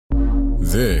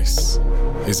This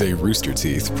is a Rooster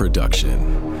Teeth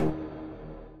production.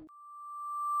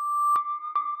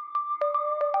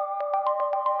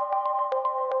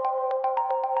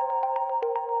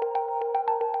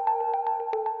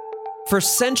 For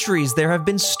centuries, there have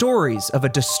been stories of a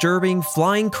disturbing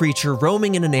flying creature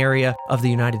roaming in an area of the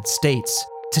United States.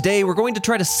 Today, we're going to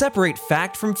try to separate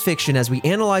fact from fiction as we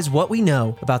analyze what we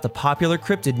know about the popular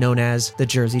cryptid known as the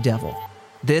Jersey Devil.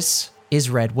 This is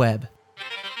Red Web.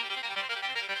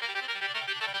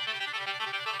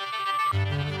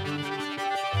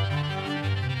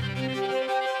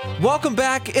 Welcome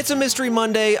back. It's a Mystery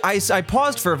Monday. I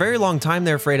paused for a very long time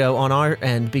there, Fredo, on our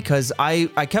end because I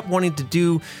kept wanting to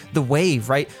do the wave,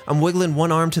 right? I'm wiggling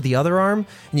one arm to the other arm,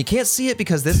 and you can't see it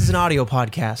because this is an audio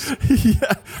podcast.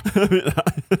 Yeah.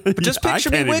 But just picture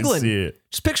me wiggling. See it.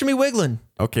 Just picture me wiggling.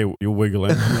 Okay, you're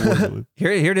wiggling. You're wiggling.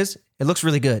 Here it is. It looks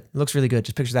really good. It looks really good.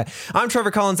 Just picture that. I'm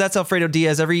Trevor Collins. That's Alfredo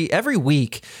Diaz. Every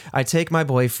week, I take my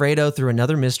boy Fredo through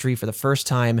another mystery for the first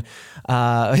time,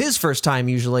 his first time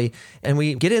usually, and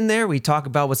we get in there. We talk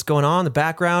about what's going on in the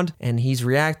background, and he's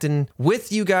reacting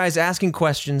with you guys, asking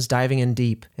questions, diving in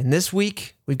deep. And this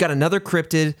week, we've got another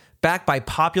cryptid backed by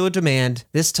popular demand.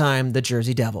 This time, the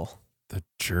Jersey Devil. The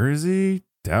Jersey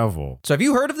Devil. So, have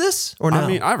you heard of this or no? I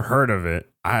mean, I've heard of it.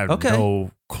 I have no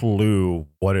clue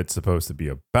what it's supposed to be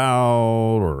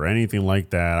about or anything like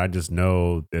that. I just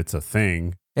know it's a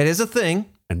thing. It is a thing.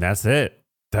 And that's it.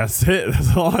 That's it.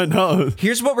 That's all I know.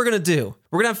 Here's what we're going to do.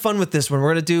 We're going to have fun with this one.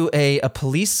 We're going to do a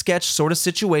police sketch sort of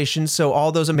situation. So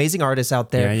all those amazing artists out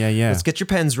there, Yeah. let's get your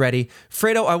pens ready.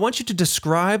 Fredo, I want you to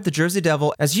describe the Jersey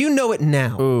Devil as you know it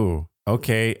now. Ooh.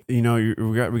 Okay. You know,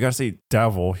 we got to say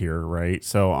devil here, right?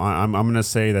 So I'm going to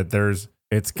say that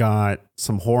it's got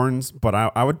some horns, but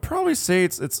I would probably say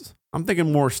it's I'm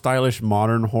thinking more stylish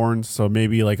modern horns, so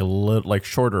maybe like a little like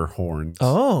shorter horns.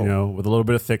 Oh. You know, with a little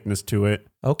bit of thickness to it.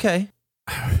 Okay.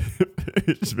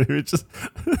 maybe just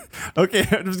okay,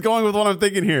 I'm just going with what I'm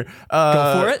thinking here.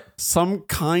 Go for it. Some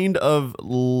kind of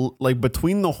like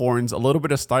between the horns, a little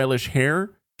bit of stylish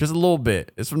hair. Just a little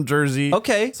bit. It's from Jersey.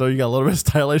 Okay. So you got a little bit of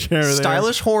stylish hair there.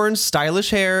 Stylish horns,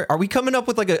 stylish hair. Are we coming up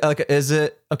with like a is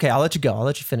it? Okay, I'll let you go. I'll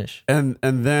let you finish. And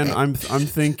then I'm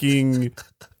thinking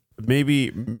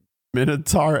maybe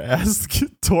Minotaur-esque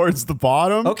towards the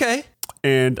bottom. Okay.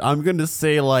 And I'm going to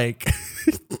say like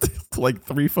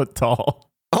 3 foot tall.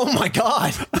 Oh my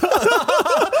God.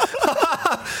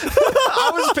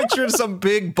 I was picturing some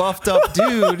big buffed up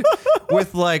dude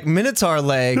with like Minotaur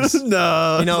legs.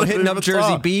 No. You know, hitting up Jersey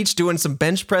tall. Beach, doing some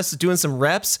bench presses, doing some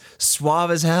reps,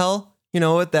 suave as hell, you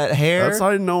know, with that hair. That's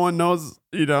why no one knows,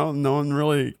 you know, no one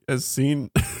really has seen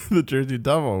the Jersey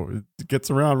Devil. It gets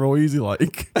around real easy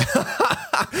like.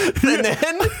 And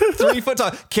then 3 foot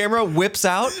tall. Camera whips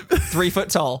out 3 foot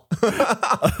tall.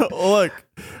 Look,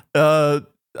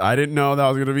 I didn't know that I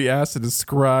was going to be asked to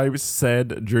describe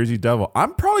said Jersey Devil.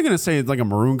 I'm probably going to say it's like a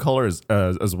maroon color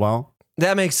as well.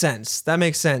 That makes sense. That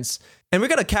makes sense. And we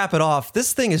got to cap it off.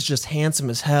 This thing is just handsome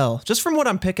as hell. Just from what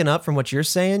I'm picking up from what you're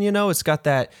saying, you know, it's got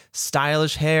that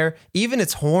stylish hair. Even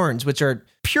its horns, which are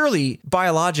purely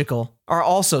biological, are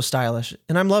also stylish.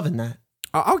 And I'm loving that.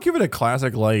 I'll give it a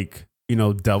classic, like, you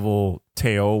know, devil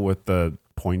tail with the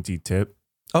pointy tip.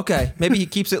 Okay. Maybe he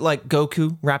keeps it like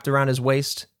Goku wrapped around his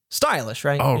waist. Stylish,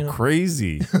 right? Oh, you know?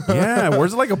 crazy. Yeah.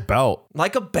 Where's it like a belt?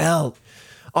 Like a belt.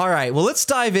 All right, well, let's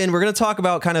dive in. We're going to talk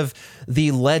about kind of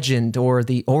the legend or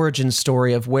the origin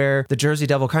story of where the Jersey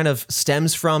Devil kind of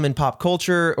stems from in pop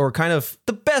culture, or kind of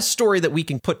the best story that we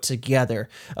can put together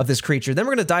of this creature. Then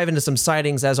we're going to dive into some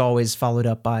sightings, as always, followed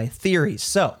up by theories.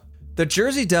 So, the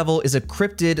Jersey Devil is a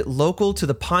cryptid local to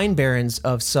the Pine Barrens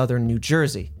of southern New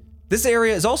Jersey. This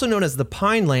area is also known as the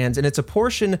Pine Lands, and it's a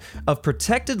portion of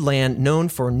protected land known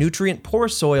for nutrient-poor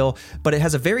soil, but it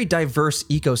has a very diverse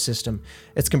ecosystem.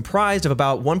 It's comprised of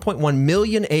about 1.1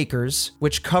 million acres,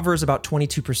 which covers about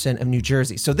 22% of New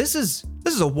Jersey. So this is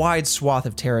a wide swath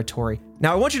of territory.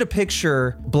 Now, I want you to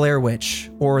picture Blair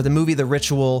Witch, or the movie The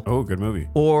Ritual. Oh, good movie.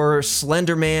 Or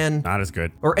Slender Man. Not as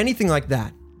good. Or anything like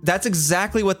that. That's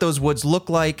exactly what those woods look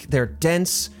like. They're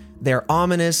dense. They're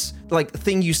ominous, like the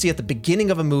thing you see at the beginning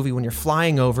of a movie when you're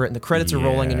flying over it and the credits are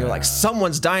rolling and you're like,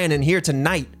 someone's dying in here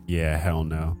tonight. Yeah, hell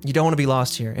no. You don't want to be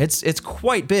lost here. It's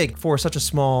quite big for such a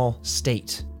small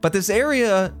state. But this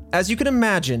area, as you can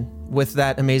imagine with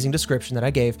that amazing description that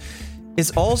I gave, is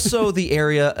also the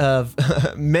area of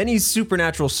many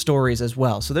supernatural stories as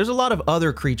well. So there's a lot of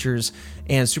other creatures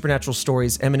and supernatural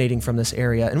stories emanating from this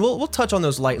area. And we'll touch on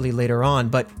those lightly later on.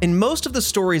 But in most of the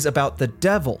stories about the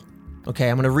devil,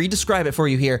 okay, I'm going to re-describe it for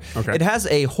you here. Okay. It has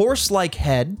a horse-like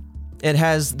head, It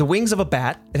has the wings of a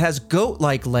bat. It has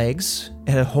goat-like legs.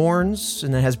 It has horns,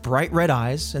 and it has bright red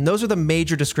eyes. And those are the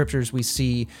major descriptors we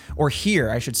see, or hear,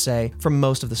 I should say, from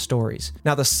most of the stories.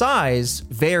 Now, the size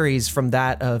varies from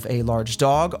that of a large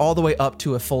dog all the way up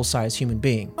to a full-size human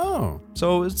being. Oh.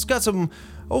 So it's got a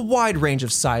wide range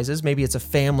of sizes. Maybe it's a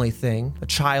family thing, a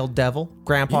child devil,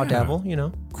 grandpa Yeah. devil, you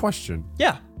know? Question.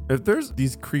 Yeah. If there's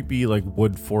these creepy like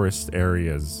wood forest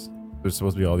areas, there's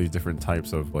supposed to be all these different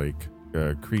types of like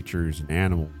creatures and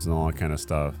animals and all that kind of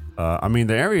stuff. I mean,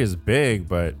 the area is big,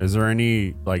 but is there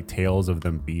any like tales of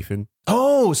them beefing?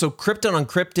 Oh, so Krypton on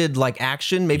cryptid like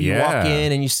action. Maybe you walk Yeah.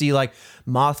 in and you see like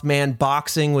Mothman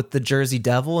boxing with the Jersey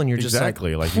Devil, and you're just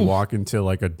Exactly. Like you walk into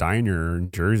like a diner in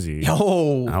Jersey.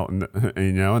 oh, Out in the,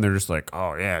 and they're just like,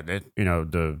 oh yeah, that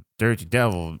the Dirty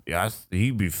Devil, yes,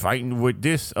 he be fighting with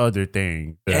this other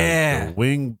thing, the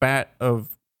wing bat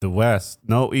of the West,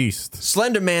 no East.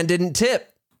 Slender Man didn't tip.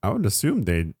 I would assume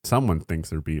someone thinks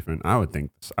they're beefing. I would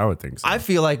think so. I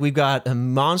feel like we've got a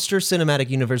monster cinematic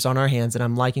universe on our hands, and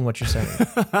I'm liking what you're saying.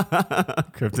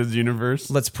 Cryptid's universe.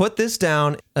 Let's put this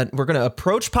down. We're going to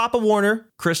approach Papa Warner.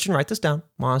 Christian, write this down.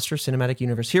 Monster cinematic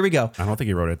universe. Here we go. I don't think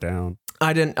he wrote it down.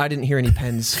 I didn't hear any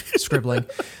pens scribbling.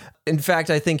 In fact,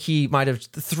 I think he might have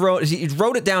he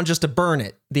wrote it down just to burn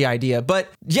it, the idea. But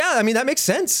yeah, I mean, that makes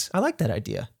sense. I like that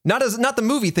idea. Not the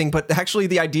movie thing, but actually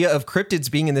the idea of cryptids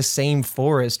being in the same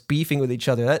forest, beefing with each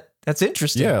other. That's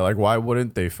interesting. Yeah, like why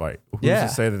wouldn't they fight? Who's Yeah. to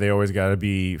say that they always got to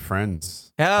be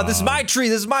friends? This is my tree.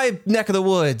 This is my neck of the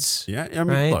woods. Yeah, I mean,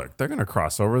 Right? look, they're gonna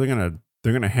cross over. They're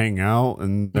gonna hang out,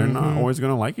 and they're not always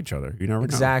gonna like each other. You never know.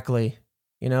 Exactly.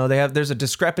 You know, there's a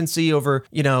discrepancy over,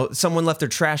 someone left their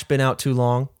trash bin out too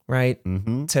long, right?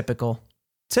 Mm-hmm. Typical.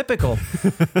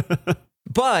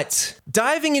 But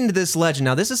diving into this legend,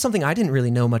 now this is something I didn't really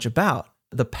know much about.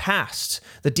 The past,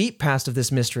 the deep past of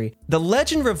this mystery. The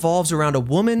legend revolves around a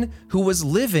woman who was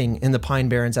living in the Pine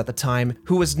Barrens at the time,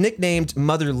 who was nicknamed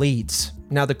Mother Leeds.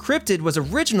 Now, the cryptid was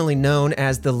originally known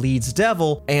as the Leeds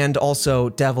Devil and also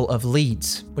Devil of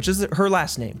Leeds, which is her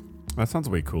last name. That sounds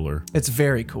way cooler. It's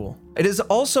very cool. It is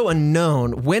also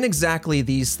unknown when exactly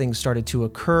these things started to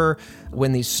occur,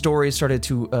 when these stories started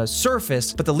to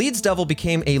surface, but the Leeds Devil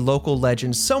became a local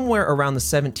legend somewhere around the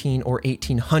 17 or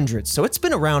 1800s, so it's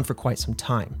been around for quite some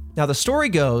time. Now, the story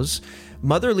goes,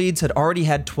 Mother Leeds had already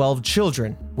had 12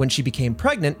 children when she became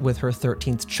pregnant with her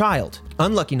 13th child.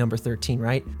 Unlucky number 13,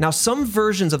 right? Now, some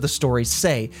versions of the story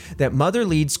say that Mother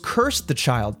Leeds cursed the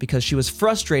child because she was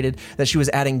frustrated that she was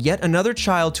adding yet another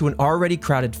child to an already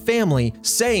crowded family,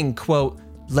 saying, quote,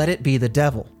 "Let it be the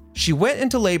devil." She went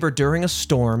into labor during a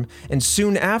storm, and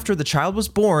soon after the child was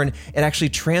born, it actually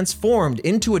transformed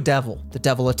into a devil. The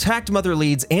devil attacked Mother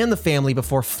Leeds and the family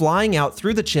before flying out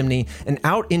through the chimney and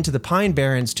out into the Pine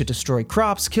Barrens to destroy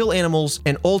crops, kill animals,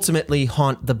 and ultimately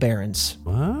haunt the barrens.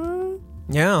 What?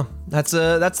 Yeah, that's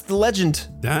the legend.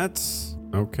 That's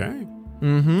okay.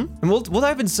 And we'll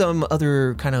dive into some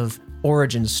other kind of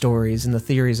origin stories and the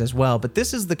theories as well, but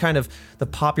this is the kind of the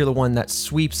popular one that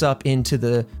sweeps up into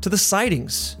the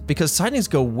sightings, because sightings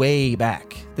go way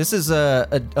back. This is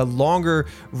a longer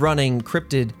running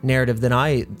cryptid narrative than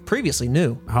I previously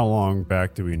knew. How long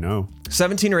back do we know?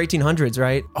 17 or 1800s,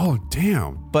 right? Oh,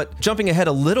 damn. But jumping ahead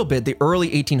a little bit, the early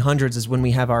 1800s is when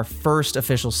we have our first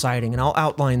official sighting, and I'll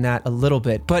outline that a little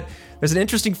bit. But there's an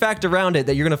interesting fact around it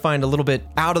that you're going to find a little bit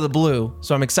out of the blue,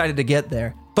 so I'm excited to get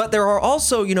there. But there are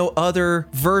also, other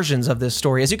versions of this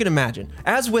story, as you can imagine.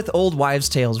 As with old wives'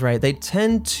 tales, right, they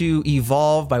tend to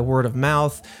evolve by word of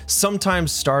mouth,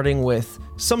 sometimes starting with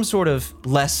some sort of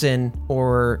lesson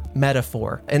or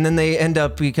metaphor, and then they end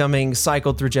up becoming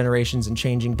cycled through generations and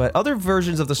changing. But other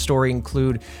versions of the story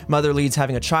include Mother Leeds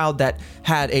having a child that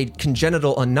had a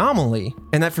congenital anomaly,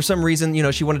 and that for some reason,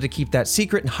 she wanted to keep that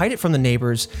secret and hide it from the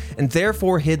neighbors, and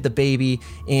therefore hid the baby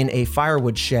in a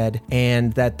firewood shed,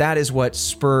 and that is what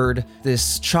spurred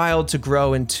this child to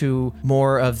grow into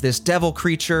more of this devil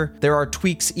creature. There are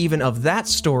tweaks even of that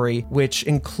story, which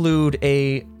include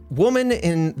a woman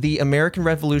in the American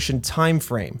Revolution time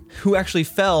frame who actually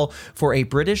fell for a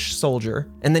British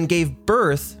soldier and then gave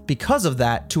birth because of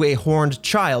that to a horned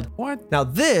child. What? Now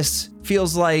this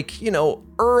feels like,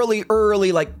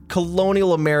 early like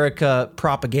colonial America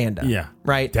propaganda. Yeah,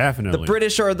 right? definitely. The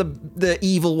British are the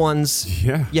evil ones.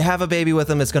 Yeah. You have a baby with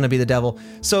them, it's going to be the devil.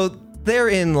 So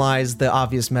therein lies the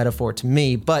obvious metaphor to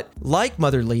me. But like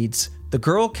Mother Leeds, the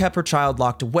girl kept her child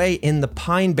locked away in the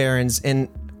Pine Barrens, and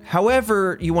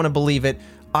however you want to believe it,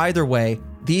 either way,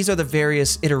 these are the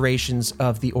various iterations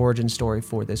of the origin story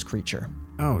for this creature.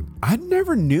 Oh, I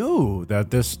never knew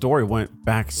that this story went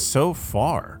back so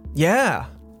far. Yeah.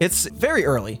 It's very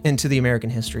early into the American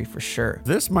history for sure.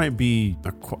 This might be,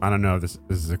 I don't know if this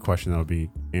is a question that'll be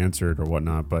answered or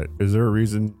whatnot, but is there a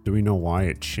reason, do we know why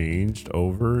it changed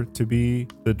over to be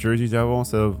the Jersey Devil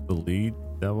instead of the Lead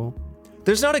Devil?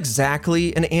 There's not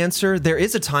exactly an answer. There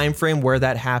is a time frame where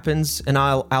that happens, and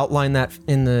I'll outline that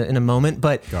in a moment,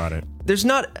 but Got it. there's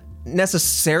not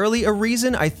necessarily a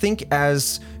reason. I think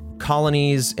as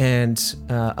colonies and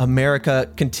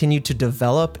America continued to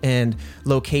develop and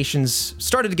locations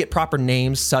started to get proper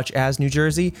names such as New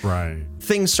Jersey, Right.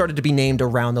 things started to be named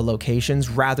around the locations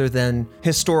rather than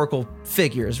historical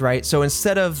figures, right? So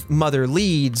instead of Mother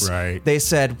Leeds, Right. they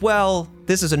said, well,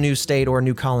 this is a new state or a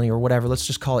new colony or whatever. Let's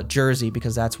just call it Jersey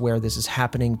because that's where this is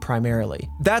happening primarily.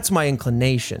 That's my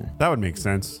inclination. That would make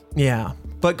sense. Yeah.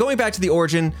 But going back to the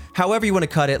origin, however you want to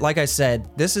cut it, like I said,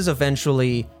 this is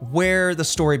eventually where the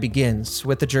story begins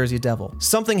with the Jersey Devil.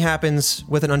 Something happens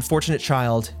with an unfortunate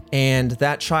child, and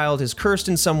that child is cursed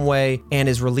in some way and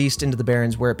is released into the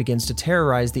Barrens where it begins to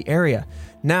terrorize the area.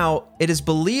 Now, it is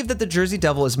believed that the Jersey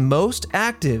Devil is most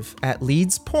active at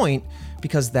Leeds Point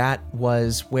because that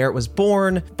was where it was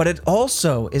born, but it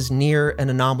also is near an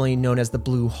anomaly known as the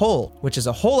Blue Hole, which is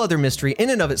a whole other mystery in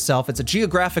and of itself. It's a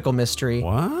geographical mystery.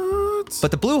 What?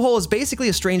 But the Blue Hole is basically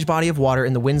a strange body of water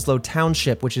in the Winslow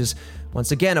Township, which is,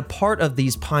 once again, a part of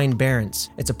these Pine Barrens.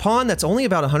 It's a pond that's only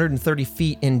about 130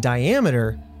 feet in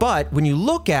diameter, but when you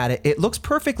look at it, it looks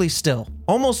perfectly still,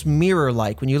 almost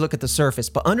mirror-like when you look at the surface.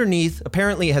 But underneath,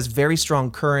 apparently it has very strong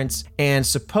currents, and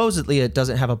supposedly it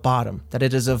doesn't have a bottom, that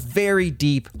it is a very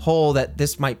deep hole, that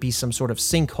this might be some sort of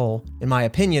sinkhole, in my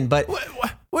opinion, but... What?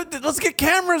 Let's get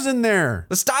cameras in there.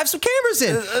 Let's dive some cameras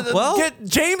in. Well, get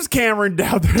James Cameron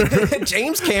down there.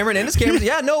 James Cameron and his cameras.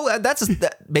 Yeah, no,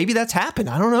 maybe that's happened.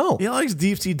 I don't know. He likes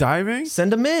deep sea diving.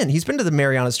 Send him in. He's been to the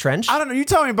Marianas Trench. I don't know. You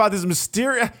tell me about this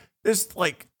mysterious. It's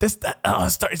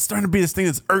starting to be this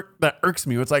thing that irks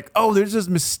me. It's like, oh, there's this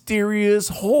mysterious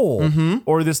hole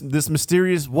or this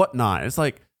mysterious whatnot. It's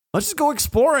like, let's just go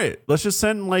explore it. Let's just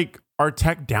send like our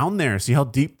tech down there, see how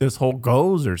deep this hole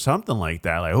goes or something like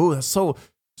that. Like, oh, that's so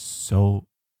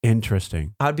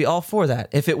interesting. I'd be all for that.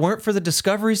 If it weren't for the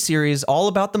Discovery series all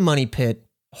about the money pit,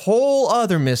 whole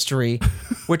other mystery,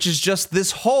 which is just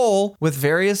this hole with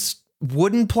various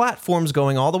wooden platforms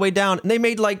going all the way down. And they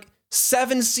made like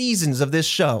 7 seasons of this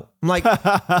show. I'm like,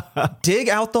 dig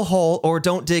out the hole or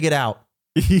don't dig it out.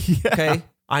 Yeah. Okay.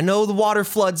 I know the water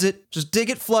floods it. Just dig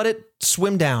it, flood it,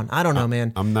 swim down. I don't know,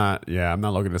 man. I'm not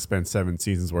looking to spend 7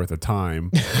 seasons worth of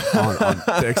time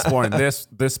on exploring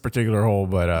this particular hole,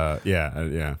 but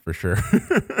yeah, for sure.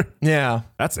 Yeah.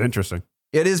 That's interesting.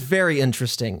 It is very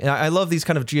interesting. I love these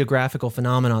kind of geographical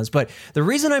phenomenons, but the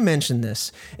reason I mention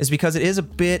this is because it is a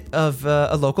bit of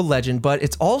a local legend, but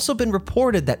it's also been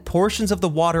reported that portions of the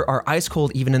water are ice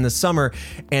cold even in the summer,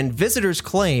 and visitors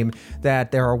claim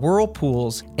that there are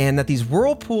whirlpools and that these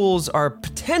whirlpools are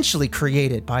potentially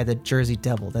created by the Jersey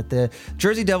Devil, that the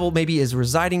Jersey Devil maybe is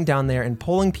residing down there and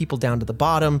pulling people down to the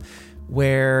bottom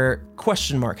where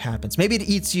question mark happens. Maybe it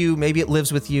eats you, maybe it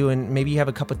lives with you, and maybe you have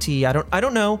a cup of tea. I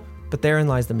don't know. But therein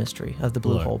lies the mystery of the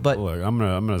Blue Hole. But look, I'm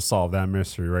gonna solve that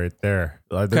mystery right there.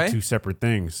 They're Okay. 2 separate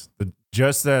things.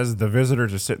 Just as the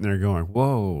visitors are sitting there going,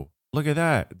 "Whoa, look at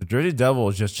that!" The Jersey Devil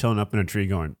is just chilling up in a tree,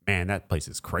 going, "Man, that place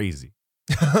is crazy."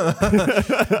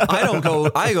 I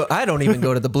don't even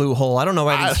go to the Blue Hole. I don't know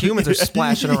why these humans are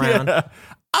splashing around. Yeah.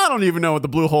 I don't even know what the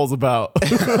Blue Hole's about.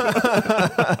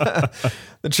 The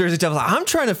Jersey Devil, I'm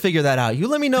trying to figure that out. You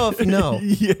let me know if you know.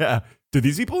 Yeah. Do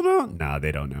these people know? No,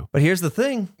 they don't know. But here's the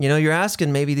thing. You're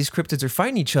asking, maybe these cryptids are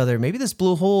fighting each other. Maybe this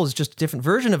Blue Hole is just a different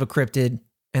version of a cryptid,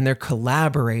 and they're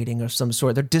collaborating of some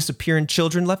sort. They're disappearing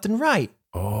children left and right.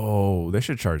 Oh, they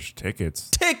should charge tickets.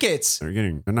 Tickets. They're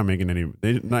not making any.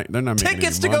 They're not making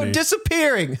Tickets to any money. go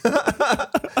disappearing.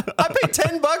 I paid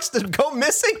 $10 to go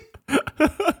missing.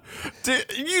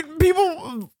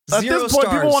 People at 0 this point,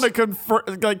 stars. people want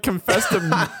to confess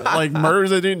to like murders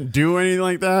they didn't do anything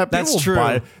like that. That's People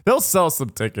true. They'll sell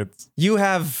some tickets. You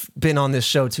have been on this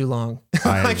show too long.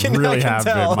 I can really have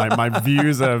tell. been. My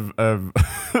views have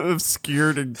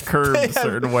skewed and curved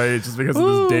certain ways just because of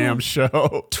this damn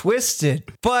show. Twisted.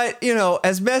 But,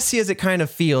 as messy as it kind of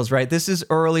feels, right? This is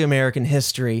early American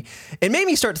history. It made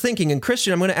me start thinking, and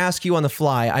Christian, I'm going to ask you on the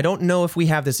fly. I don't know if we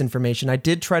have this information. I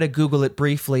did try to Google it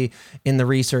briefly in the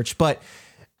research, but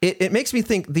it makes me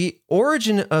think the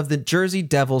origin of the Jersey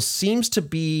Devil seems to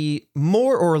be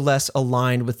more or less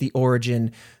aligned with the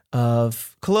origin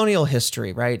of colonial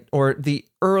history, right? Or the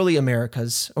early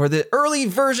Americas, or the early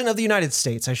version of the United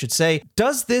States, I should say.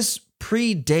 Does this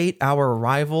predate our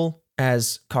arrival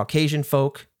as Caucasian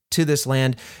folk to this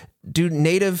land? do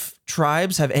native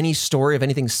tribes have any story of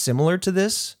anything similar to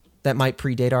this that might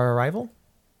predate our arrival?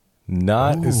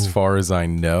 Not as far as I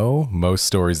know. Most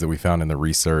stories that we found in the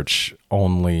research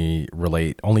only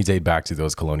date back to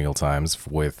those colonial times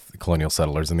with colonial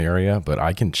settlers in the area, but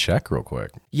I can check real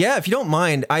quick. Yeah, if you don't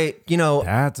mind,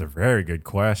 That's a very good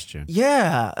question.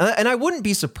 Yeah, and I wouldn't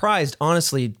be surprised,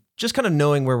 honestly, just kind of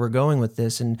knowing where we're going with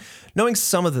this and knowing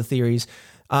some of the theories.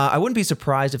 I wouldn't be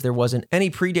surprised if there wasn't any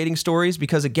predating stories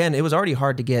because, again, it was already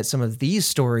hard to get some of these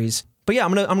stories. But yeah,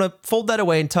 I'm gonna fold that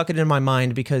away and tuck it in my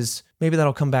mind because maybe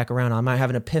that'll come back around. I might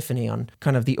have an epiphany on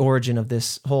kind of the origin of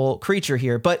this whole creature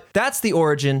here. But that's the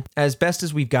origin as best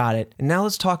as we've got it. And now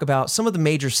let's talk about some of the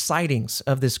major sightings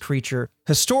of this creature,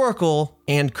 historical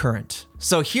and current.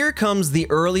 So here comes the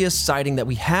earliest sighting that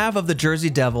we have of the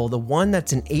Jersey Devil, the one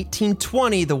that's in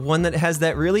 1820, the one that has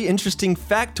that really interesting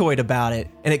factoid about it.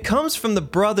 And it comes from the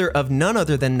brother of none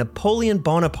other than Napoleon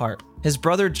Bonaparte. His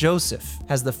brother Joseph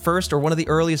has the first or one of the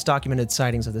earliest documented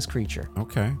sightings of this creature.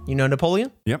 Okay. You know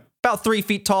Napoleon? Yep. About 3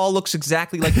 feet tall, looks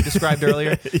exactly like you described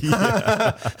earlier.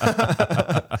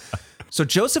 So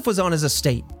Joseph was on his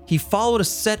estate. He followed a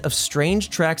set of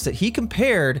strange tracks that he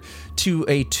compared to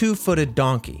a 2-footed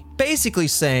donkey, basically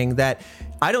saying that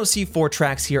I don't see 4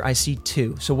 tracks here, I see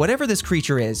 2. So whatever this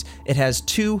creature is, it has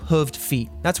 2 hooved feet.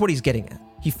 That's what he's getting at.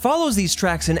 He follows these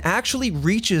tracks and actually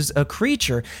reaches a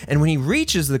creature. And when he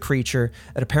reaches the creature,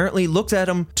 it apparently looked at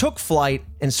him, took flight,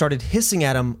 and started hissing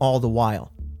at him all the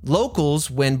while.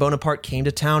 Locals, when Bonaparte came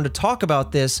to town to talk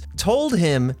about this, told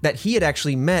him that he had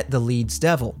actually met the Leeds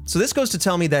Devil. So this goes to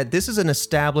tell me that this is an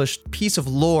established piece of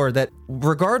lore that,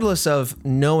 regardless of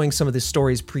knowing some of the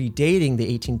stories predating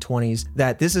the 1820s,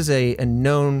 that this is a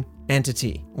known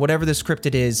entity, whatever this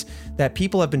cryptid is, that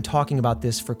people have been talking about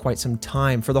this for quite some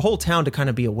time, for the whole town to kind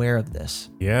of be aware of this.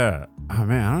 Yeah. Oh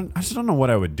man, I just don't know what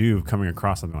I would do coming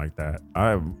across something like that.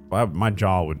 My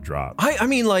jaw would drop. I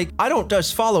mean, like, I don't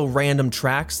just follow random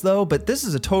tracks though, but this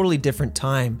is a totally different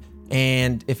time.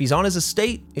 And if he's on his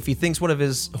estate, if he thinks one of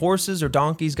his horses or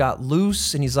donkeys got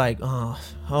loose and he's like, oh,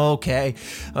 okay.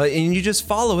 And you just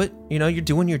follow it, you're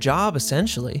doing your job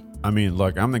essentially. I mean,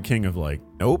 look, I'm the king of like,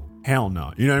 nope, hell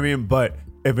no. You know what I mean? But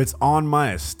if it's on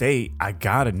my estate, I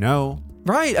gotta know.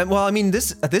 Right. Well, I mean,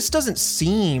 this doesn't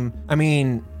seem,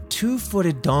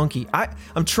 2-footed donkey.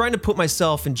 I'm trying to put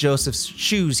myself in Joseph's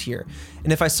shoes here.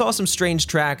 And if I saw some strange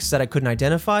tracks that I couldn't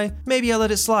identify, maybe I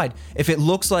let it slide. If it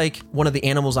looks like one of the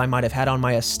animals I might have had on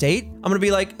my estate, I'm going to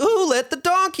be like, ooh, let the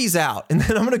donkeys out. And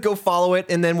then I'm going to go follow it.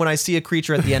 And then when I see a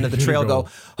creature at the end of the trail, go,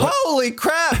 holy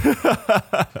crap.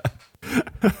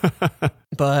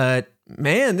 But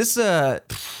man, this is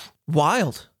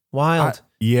wild.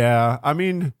 Yeah, I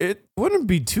mean, it wouldn't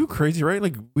be too crazy, right?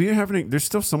 Like there's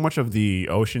still so much of the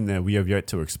ocean that we have yet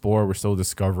to explore. We're still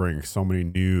discovering so many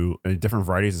new and different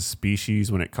varieties of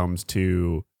species when it comes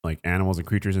to like animals and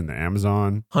creatures in the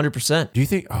Amazon. 100%. Do you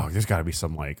think, there's gotta be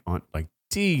some like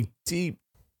deep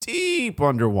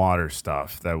underwater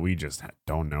stuff that we just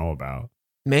don't know about?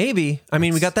 Maybe. I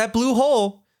mean, we got that blue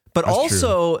hole. But That's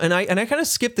also, true. and I kind of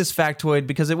skipped this factoid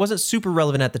because it wasn't super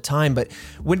relevant at the time, but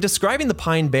when describing the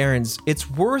Pine Barrens, it's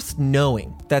worth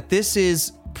knowing that this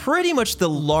is pretty much the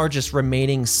largest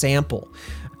remaining sample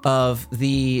of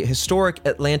the historic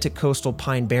Atlantic coastal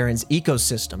Pine Barrens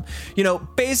ecosystem.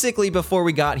 Basically before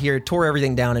we got here, tore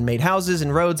everything down and made houses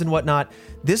and roads and whatnot,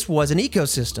 this was an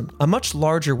ecosystem, a much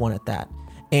larger one at that.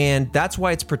 And that's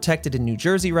why it's protected in New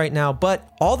Jersey right now. But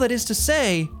all that is to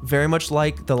say, very much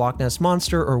like the Loch Ness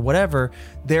Monster or whatever,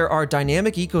 there are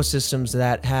dynamic ecosystems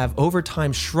that have over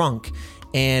time shrunk.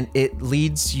 And it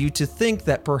leads you to think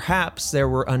that perhaps there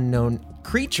were unknown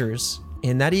creatures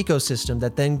in that ecosystem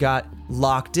that then got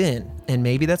locked in. And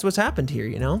maybe that's what's happened here,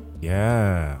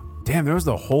 Yeah. Damn, there was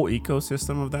the whole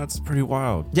ecosystem of that's pretty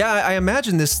wild. Yeah, I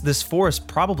imagine this forest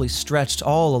probably stretched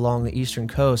all along the eastern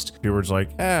coast. People were just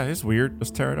like, it's weird. Let's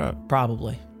tear it up.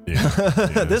 Probably. Yeah.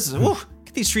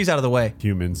 Get these trees out of the way.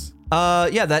 Humans.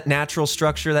 That natural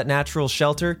structure, that natural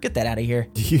shelter, get that out of here.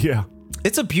 Yeah.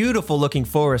 It's a beautiful looking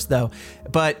forest though,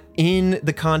 but in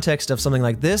the context of something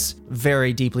like this,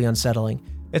 very deeply unsettling.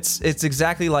 It's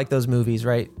exactly like those movies,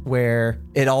 right? Where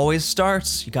it always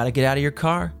starts, you got to get out of your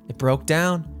car. It broke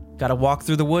down. Got to walk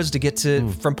through the woods to get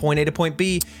from point A to point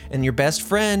B. And your best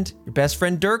friend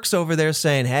Dirk's over there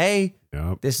saying, hey,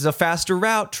 This is a faster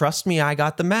route. Trust me, I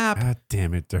got the map. God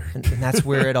damn it, Dirk. And that's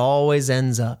where it always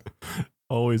ends up.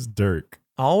 Always Dirk.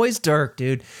 Always Dirk,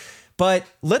 dude. But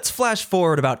let's flash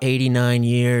forward about 89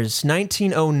 years.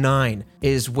 1909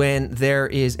 is when there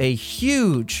is a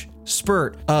huge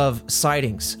spurt of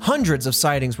sightings. Hundreds of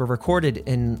sightings were recorded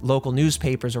in local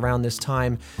newspapers around this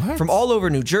time from all over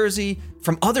New Jersey,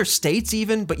 from other states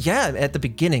even. But yeah, at the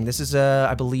beginning, this is,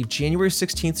 I believe, January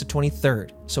 16th to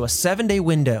 23rd. So a 7-day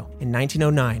window in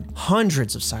 1909,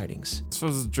 hundreds of sightings. So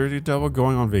is Jersey Devil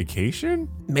going on vacation?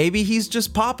 Maybe he's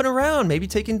just popping around, maybe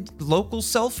taking local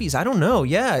selfies. I don't know.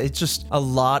 Yeah, it's just a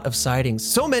lot of sightings.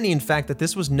 So many, in fact, that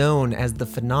this was known as the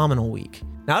Phenomenal Week.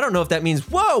 Now, I don't know if that means,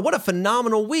 whoa, what a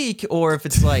phenomenal week, or if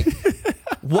it's like,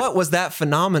 what was that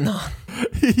phenomenon?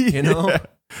 You know?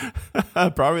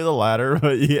 Probably the latter,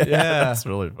 but yeah, that's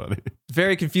really funny.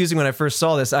 Very confusing when I first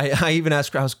saw this. I even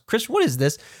asked Chris, what is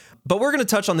this? But we're going to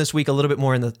touch on this week a little bit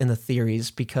more in the theories,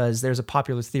 because there's a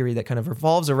popular theory that kind of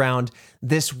revolves around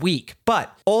this week.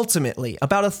 But ultimately,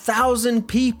 about 1,000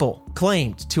 people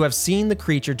claimed to have seen the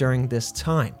creature during this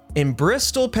time. In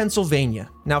Bristol, Pennsylvania.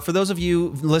 Now, for those of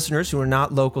you listeners who are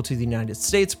not local to the United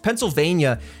States,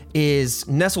 Pennsylvania is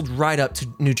nestled right up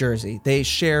to New Jersey. They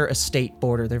share a state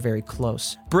border. They're very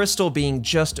close. Bristol being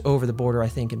just over the border, I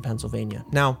think, in Pennsylvania.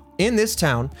 Now, in this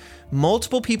town,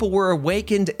 multiple people were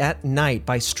awakened at night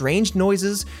by strange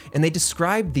noises, and they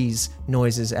described these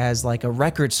noises as like a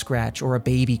record scratch or a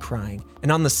baby crying.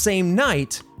 And on the same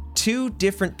night, 2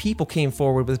 different people came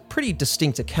forward with pretty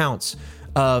distinct accounts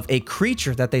of a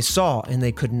creature that they saw and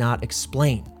they could not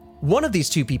explain. One of these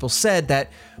 2 people said that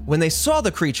when they saw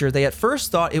the creature, they at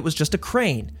first thought it was just a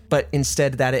crane, but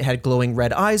instead that it had glowing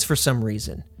red eyes for some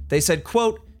reason. They said,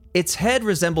 quote, its head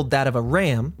resembled that of a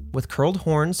ram with curled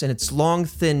horns, and its long,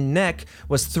 thin neck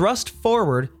was thrust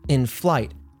forward in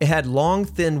flight. It had long,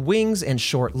 thin wings and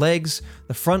short legs,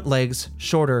 the front legs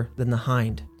shorter than the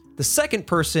hind. The second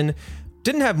person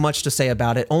didn't have much to say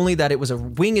about it, only that it was a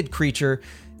winged creature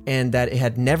and that it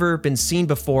had never been seen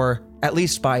before, at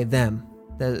least by them,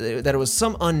 that it was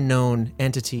some unknown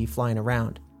entity flying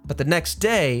around. But the next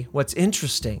day, what's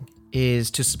interesting is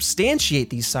to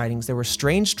substantiate these sightings, there were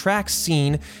strange tracks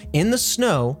seen in the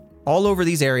snow all over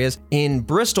these areas in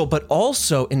Bristol, but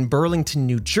also in Burlington,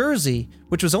 New Jersey,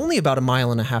 which was only about 1.5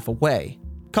 miles away,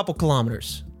 a couple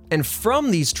kilometers. And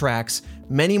from these tracks,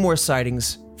 many more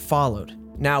sightings followed.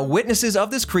 Now, witnesses of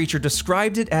this creature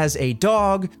described it as a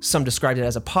dog, some described it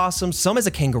as a possum, some as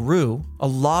a kangaroo, a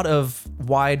lot of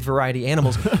wide variety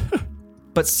animals,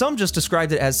 but some just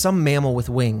described it as some mammal with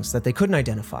wings that they couldn't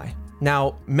identify.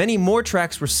 Now, many more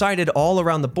tracks were sighted all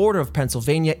around the border of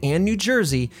Pennsylvania and New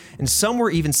Jersey, and some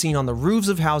were even seen on the roofs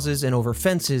of houses and over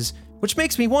fences, which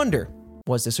makes me wonder,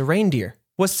 was this a reindeer?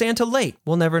 Was Santa late?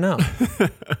 We'll never know.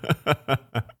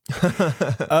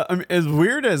 I mean, as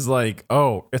weird as like,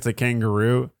 oh, it's a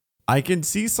kangaroo, I can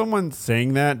see someone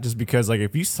saying that just because, like,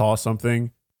 if you saw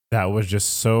something that was just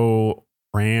so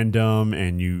random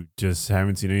and you just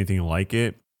haven't seen anything like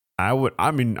it,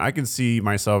 I can see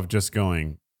myself just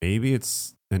going, maybe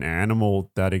it's an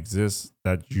animal that exists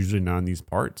that's usually not in these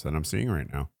parts that I'm seeing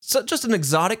right now. So just an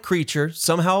exotic creature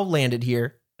somehow landed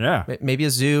here. Yeah. Maybe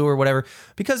a zoo or whatever,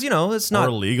 because, it's not...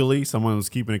 Or illegally, someone was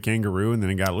keeping a kangaroo and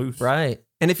then it got loose. Right.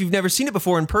 And if you've never seen it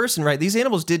before in person, right, these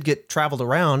animals did get traveled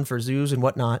around for zoos and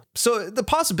whatnot. So the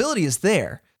possibility is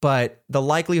there, but the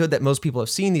likelihood that most people have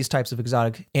seen these types of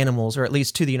exotic animals, or at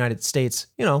least to the United States,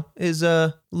 is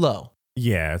low.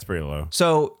 Yeah, it's pretty low.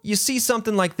 So you see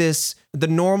something like this, the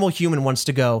normal human wants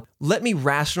to go, let me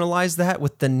rationalize that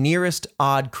with the nearest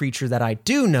odd creature that I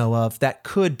do know of that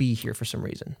could be here for some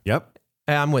reason. Yep.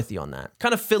 I'm with you on that.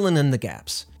 Kind of filling in the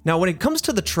gaps. Now, when it comes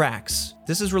to the tracks,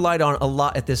 this is relied on a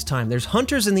lot at this time. There's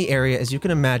hunters in the area, as you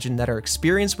can imagine, that are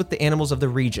experienced with the animals of the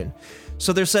region.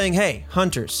 So they're saying, hey,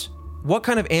 hunters, what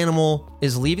kind of animal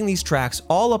is leaving these tracks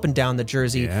all up and down the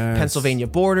Jersey, Pennsylvania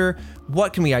border?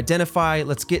 What can we identify?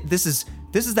 Let's get, this is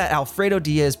that Alfredo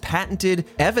Diaz patented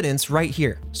evidence right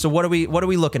here. So what are we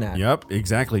looking at? Yep,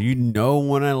 exactly. You know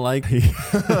when I like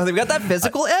They've got that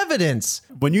physical evidence.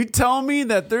 When you tell me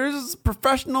that there's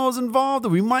professionals involved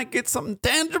and we might get something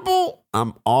tangible,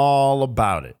 I'm all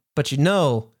about it. But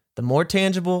the more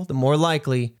tangible, the more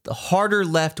likely, the harder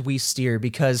left we steer,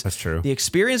 because that's true. The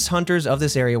experienced hunters of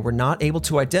this area were not able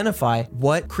to identify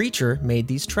what creature made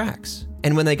these tracks.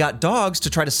 And when they got dogs to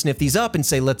try to sniff these up and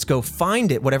say, let's go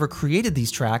find it, whatever created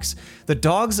these tracks, the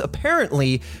dogs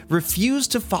apparently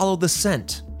refused to follow the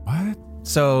scent. What?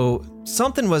 So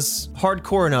something was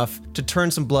hardcore enough to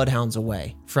turn some bloodhounds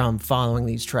away from following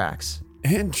these tracks.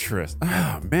 Interesting.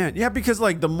 Oh, man. Yeah, because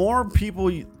like the more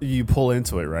people you pull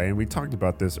into it, right? And we talked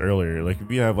about this earlier. Like if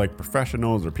you have like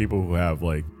professionals or people who have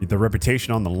like the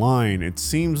reputation on the line, it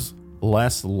seems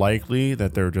less likely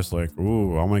that they're just like,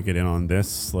 ooh, I'm going to get in on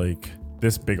this, like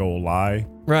this big old lie.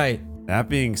 Right. That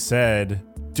being said,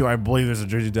 Do I believe there's a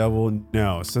Jersey Devil?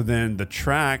 No. So then the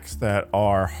tracks that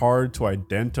are hard to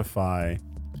identify,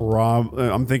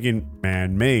 I'm thinking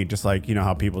man-made, just like, you know,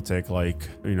 how people take like,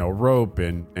 you know, rope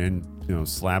and you know,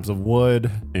 slabs of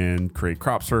wood and create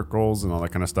crop circles and all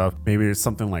that kind of stuff. Maybe it's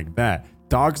something like that.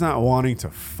 Dogs not wanting to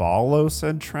follow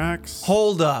said tracks.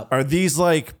 Hold up. Are these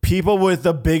like people with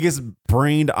the biggest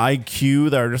brained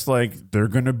IQ that are just like, they're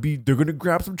gonna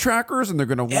grab some trackers and they're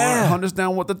gonna want to hunt us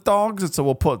down with the dogs, and so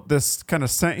we'll put this kind of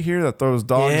scent here that throws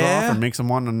dogs off and makes them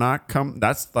want to not come.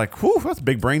 That's like, whew, that's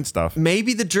big brain stuff.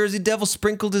 Maybe the Jersey Devil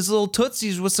sprinkled his little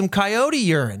tootsies with some coyote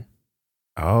urine.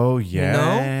 Oh yeah. You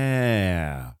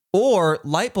know? Or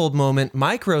light bulb moment,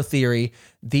 micro theory,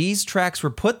 these tracks were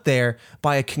put there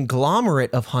by a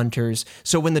conglomerate of hunters.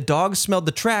 So when the dogs smelled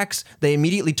the tracks, they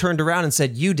immediately turned around and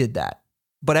said, you did that.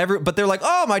 But they're like,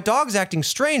 oh, my dog's acting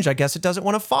strange. I guess it doesn't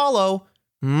want to follow.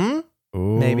 Ooh.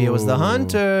 Maybe it was the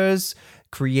hunters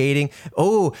creating,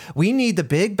 we need the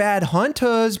big bad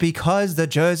hunters because the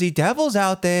Jersey Devil's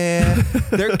out there.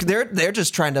 They're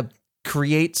just trying to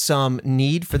create some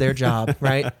need for their job,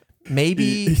 right?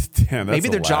 Maybe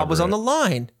their job was on the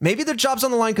line. Maybe their job's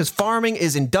on the line because farming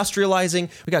is industrializing.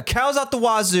 We got cows out the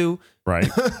wazoo. Right.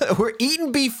 We're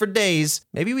eating beef for days.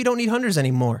 Maybe we don't need hunters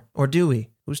anymore. Or do we?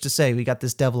 Who's to say? We got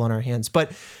this devil on our hands.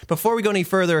 But before we go any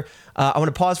further, I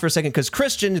want to pause for a second because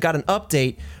Christian got an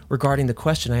update regarding the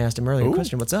question I asked him earlier.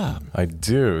 Christian, what's up? I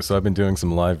do. So I've been doing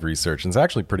some live research, and it's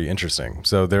actually pretty interesting.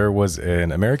 So there was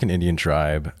an American Indian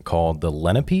tribe called the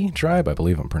Lenape tribe. I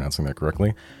believe I'm pronouncing that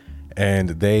correctly. And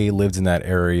they lived in that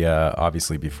area,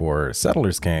 obviously, before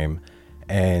settlers came.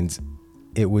 And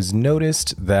it was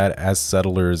noticed that as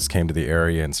settlers came to the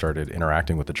area and started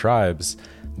interacting with the tribes,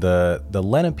 the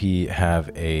Lenape have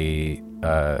a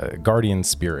guardian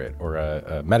spirit or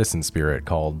a medicine spirit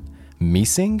called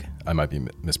Mising. I might be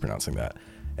mispronouncing that.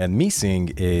 And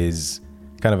Mising is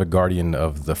kind of a guardian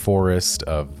of the forest,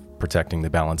 of protecting the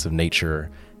balance of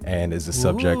nature, and is the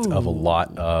subject of a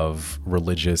lot of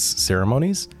religious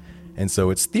ceremonies. And so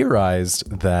it's theorized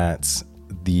that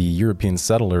the European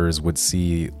settlers would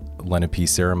see Lenape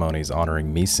ceremonies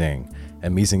honoring Mising.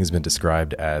 And Mising has been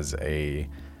described as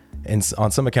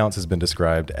on some accounts has been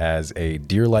described as a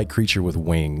deer-like creature with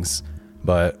wings,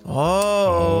 but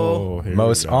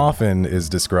most often is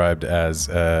described as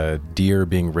a deer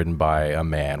being ridden by a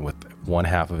man with one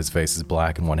half of his face is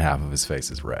black and one half of his face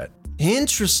is red.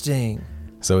 Interesting.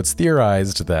 So it's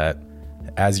theorized that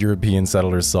as European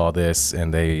settlers saw this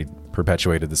and they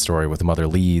perpetuated the story with mother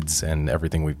leads and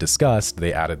everything we've discussed,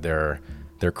 they added their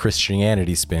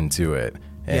Christianity spin to it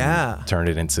and turned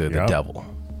it into the devil.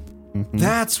 Mm-hmm.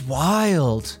 That's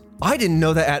wild. I didn't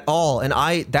know that at all, and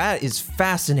that is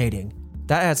fascinating.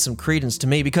 That adds some credence to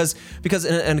me because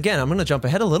and again, I'm going to jump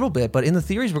ahead a little bit, but in the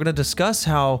theories we're going to discuss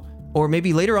how, or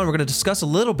maybe later on we're going to discuss a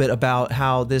little bit about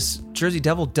how this Jersey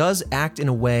Devil does act in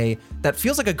a way that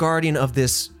feels like a guardian of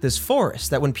this forest,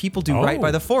 that when people do right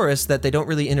by the forest, that they don't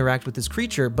really interact with this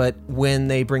creature, but when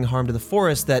they bring harm to the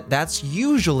forest, that's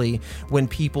usually when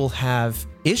people have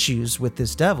issues with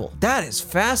this devil. That is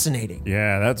fascinating.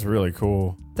 Yeah, that's really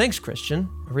cool. Thanks, Christian.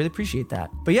 I really appreciate that.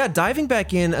 But yeah, diving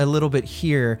back in a little bit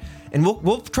here, and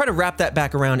we'll try to wrap that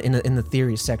back around in the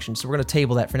theories section. So we're going to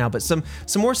table that for now. But some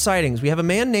more sightings. We have a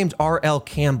man named R.L.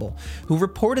 Campbell who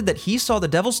reported that he saw the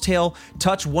devil's tail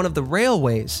touch one of the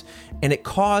railways, and it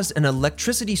caused an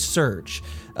electricity surge,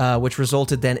 which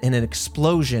resulted then in an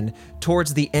explosion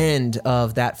towards the end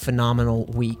of that phenomenal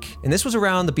week. And this was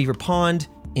around the Beaver Pond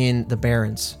in the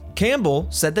Barrens. Campbell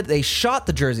said that they shot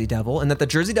the Jersey Devil and that the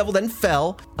Jersey Devil then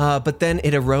fell, but then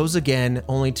it arose again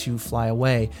only to fly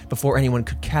away before anyone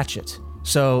could catch it.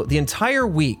 So the entire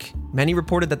week, many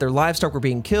reported that their livestock were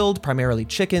being killed, primarily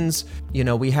chickens. You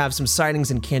know, we have some sightings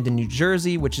in Camden, New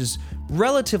Jersey, which is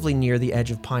relatively near the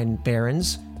edge of Pine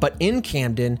Barrens. But in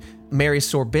Camden, Mary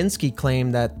Sorbinski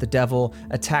claimed that the devil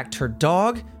attacked her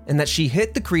dog and that she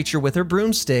hit the creature with her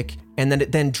broomstick, and then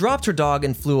it then dropped her dog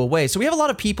and flew away. So we have a lot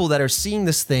of people that are seeing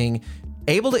this thing,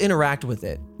 able to interact with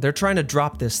it. They're trying to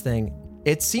drop this thing.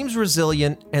 It seems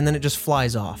resilient, and then it just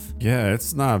flies off. Yeah,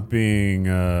 it's not being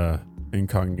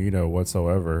incognito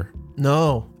whatsoever.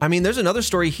 No. I mean, there's another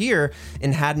story here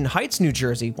in Haddon Heights, New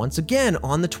Jersey. Once again,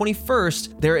 on the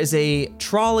 21st, there is a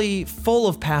trolley full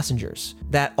of passengers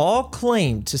that all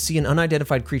claimed to see an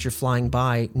unidentified creature flying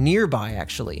by, nearby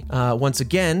actually. Once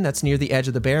again, that's near the edge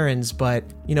of the Barrens, but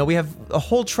you know, we have a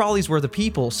whole trolley's worth of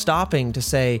people stopping to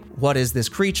say, what is this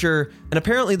creature? And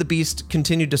apparently the beast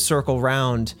continued to circle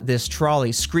around this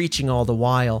trolley, screeching all the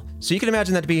while. So you can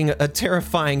imagine that being a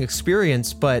terrifying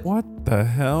experience, but what the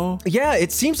hell? Yeah,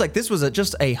 it seems like this was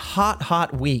just a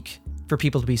hot week for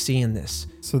people to be seeing this.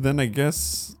 So then I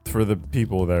guess for the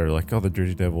people that are like, oh, the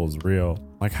Jersey Devil is real,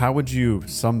 like, how would you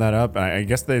sum that up? I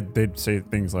guess they'd say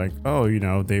things like, oh,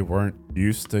 they weren't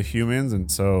used to humans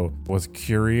and so was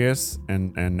curious,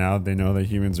 and now they know that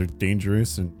humans are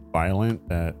dangerous and violent,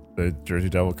 that the Jersey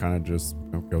Devil kind of just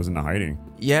goes into hiding.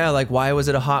 Yeah, like, why was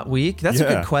it a hot week? That's a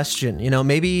good question.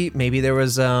 Maybe there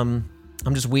was, I'm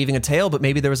just weaving a tale, but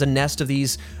maybe there was a nest of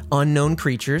these unknown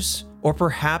creatures, or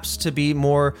perhaps, to be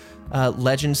more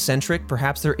legend-centric,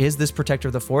 perhaps there is this protector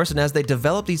of the forest, and as they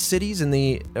develop these cities in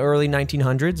the early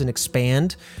 1900s and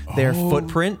expand their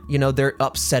footprint, they're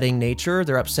upsetting nature,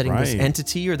 they're upsetting this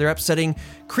entity, or they're upsetting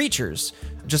creatures,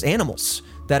 just animals,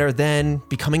 that are then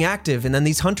becoming active, and then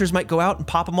these hunters might go out and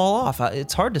pop them all off.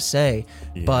 It's hard to say,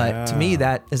 but to me,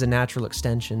 that is a natural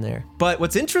extension there. But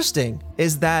what's interesting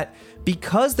is that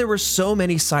because there were so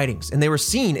many sightings, and they were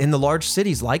seen in the large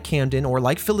cities like Camden or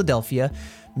like Philadelphia,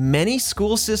 many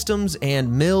school systems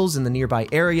and mills in the nearby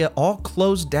area all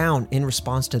closed down in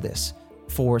response to this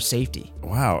for safety.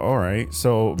 Wow, all right.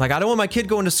 So, like, I don't want my kid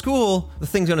going to school, the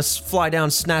thing's gonna fly down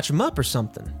and snatch him up or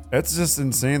something. It's just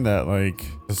insane that, like,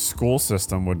 the school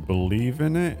system would believe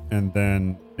in it and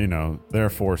then,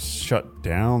 therefore shut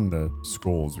down the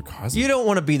schools because you don't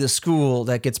want to be the school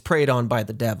that gets preyed on by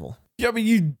the devil. Yeah, but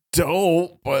you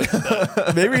don't.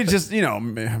 But maybe just,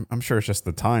 I'm sure it's just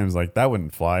the times. Like, that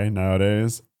wouldn't fly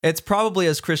nowadays. It's probably,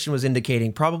 as Christian was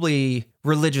indicating, probably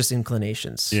religious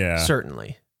inclinations. Yeah.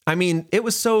 Certainly. I mean, it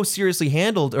was so seriously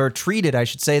handled, or treated, I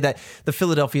should say, that the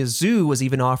Philadelphia Zoo was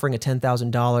even offering a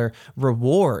 $10,000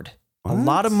 reward. What? A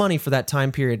lot of money for that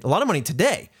time period. A lot of money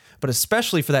today, but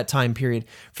especially for that time period,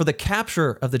 for the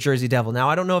capture of the Jersey Devil. Now,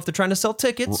 I don't know if they're trying to sell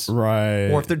tickets, right,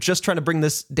 or if they're just trying to bring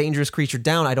this dangerous creature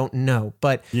down. I don't know,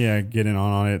 but yeah, getting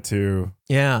on it too.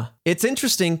 Yeah, it's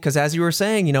interesting because, as you were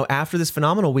saying, after this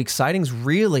phenomenal week, sightings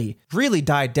really, really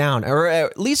died down, or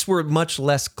at least were much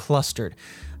less clustered.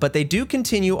 But they do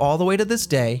continue all the way to this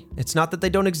day. It's not that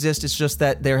they don't exist, it's just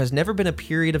that there has never been a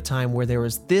period of time where there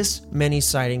was this many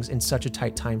sightings in such a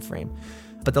tight time frame.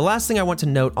 But the last thing I want to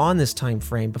note on this time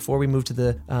frame before we move to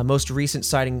the most recent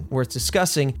sighting worth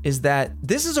discussing is that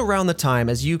this is around the time,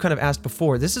 as you kind of asked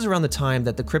before, this is around the time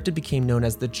that the cryptid became known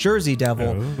as the Jersey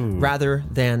Devil rather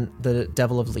than the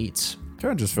Devil of Leeds.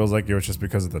 Kind of just feels like it was just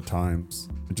because of the times.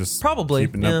 Just probably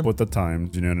keeping up with the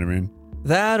times, you know what I mean?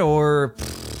 That, or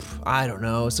I don't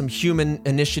know, some human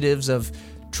initiatives of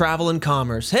travel and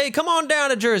commerce. Hey, come on down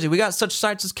to Jersey. We got such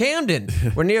sites as Camden.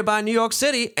 We're nearby New York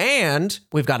City, and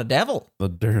we've got a devil.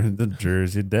 The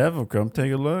Jersey Devil. Come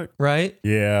take a look. Right?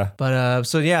 Yeah. But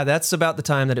so yeah, that's about the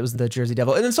time that it was the Jersey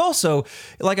Devil. And it's also,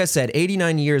 like I said,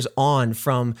 89 years on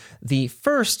from the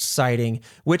first sighting,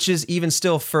 which is even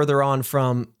still further on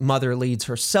from Mother Leeds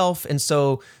herself. And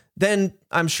so then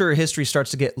I'm sure history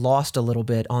starts to get lost a little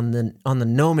bit on the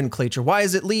nomenclature. Why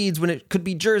is it Leeds when it could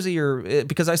be Jersey, or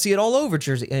because I see it all over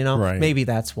Jersey, Right. Maybe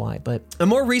that's why. But a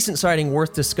more recent sighting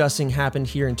worth discussing happened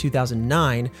here in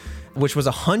 2009, which was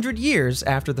 100 years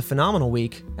after the Phenomenal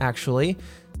Week, actually.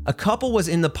 A couple was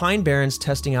in the Pine Barrens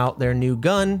testing out their new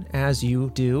gun, as you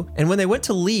do, and when they went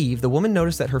to leave, the woman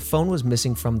noticed that her phone was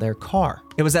missing from their car.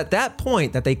 It was at that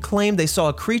point that they claimed they saw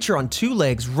a creature on two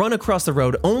legs run across the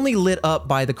road, only lit up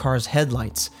by the car's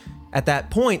headlights. At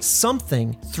that point,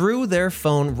 something threw their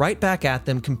phone right back at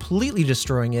them, completely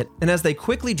destroying it. And as they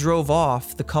quickly drove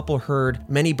off, the couple heard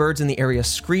many birds in the area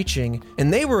screeching,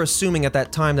 and they were assuming at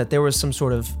that time that there was some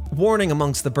sort of warning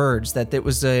amongst the birds, that it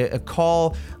was a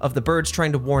call of the birds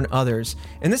trying to warn others.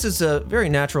 And this is a very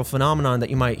natural phenomenon that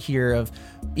you might hear of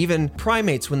even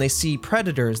primates. When they see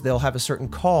predators, they'll have a certain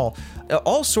call.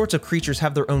 All sorts of creatures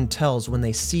have their own tells when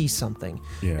they see something.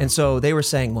 Yeah. And so they were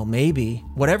saying, well, maybe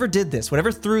whatever did this,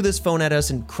 whatever threw this phone at us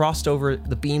and crossed over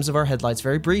the beams of our headlights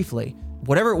very briefly,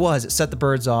 whatever it was, it set the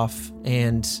birds off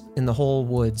and in the whole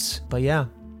woods. But yeah,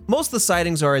 most of the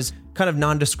sightings are as kind of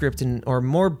nondescript and or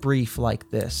more brief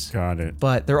like this. Got it.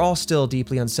 But they're all still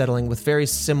deeply unsettling with very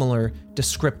similar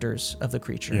descriptors of the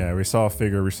creature. Yeah, we saw a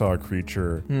figure, we saw a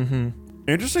creature. Mm-hmm.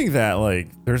 Interesting that, like,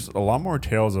 there's a lot more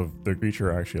tales of the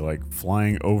creature actually, like,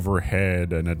 flying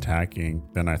overhead and attacking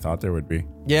than I thought there would be.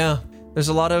 Yeah. There's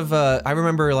a lot of, I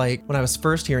remember, like, when I was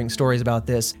first hearing stories about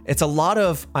this, it's a lot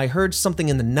of, I heard something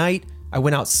in the night, I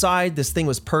went outside, this thing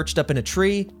was perched up in a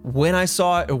tree. When I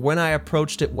saw it, or when I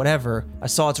approached it, whatever, I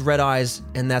saw its red eyes,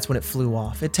 and that's when it flew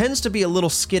off. It tends to be a little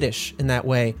skittish in that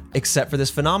way, except for this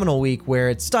Phenomenal Week where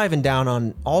it's diving down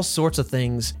on all sorts of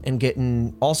things and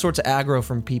getting all sorts of aggro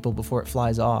from people before it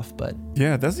flies off. But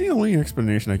yeah, that's the only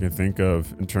explanation I can think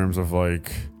of in terms of,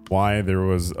 like, why there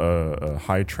was a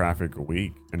high traffic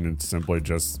week, and it's simply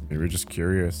just maybe just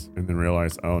curious and then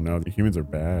realize, oh no, the humans are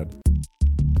bad.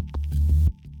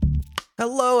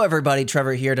 Hello, everybody.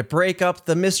 Trevor here to break up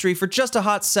the mystery for just a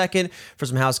hot second for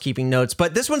some housekeeping notes.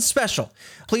 But this one's special.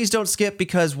 Please don't skip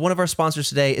because one of our sponsors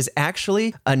today is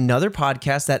actually another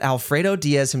podcast that Alfredo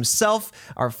Diaz himself,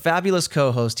 our fabulous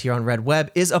co-host here on Red Web,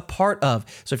 is a part of.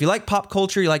 So if you like pop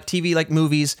culture, you like TV, you like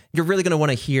movies, you're really going to want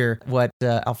to hear what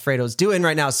Alfredo's doing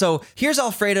right now. So here's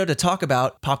Alfredo to talk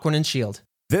about Popcorn and Shield.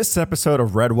 This episode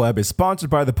of Red Web is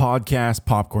sponsored by the podcast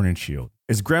Popcorn and Shield.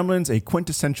 Is Gremlins a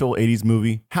quintessential 80s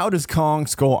movie? How does Kong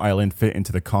Skull Island fit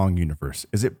into the Kong universe?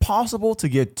 Is it possible to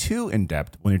get too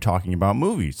in-depth when you're talking about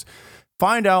movies?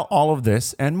 Find out all of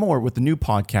this and more with the new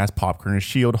podcast Popcorn and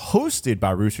Shield, hosted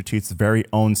by Rooster Teeth's very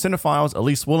own cinephiles,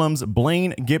 Elise Willems,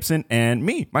 Blaine Gibson, and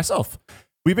me, myself.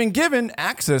 We've been given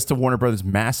access to Warner Brothers'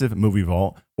 massive movie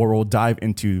vault, where we'll dive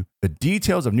into the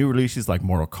details of new releases like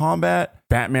Mortal Kombat,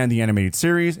 Batman the Animated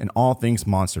Series, and all things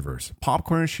Monsterverse.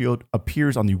 Popcorn and Shield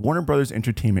appears on the Warner Brothers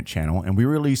Entertainment channel, and we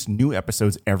release new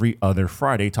episodes every other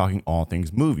Friday talking all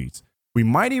things movies. We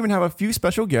might even have a few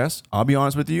special guests. I'll be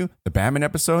honest with you, the Batman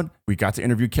episode, we got to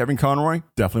interview Kevin Conroy.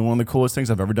 Definitely one of the coolest things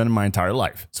I've ever done in my entire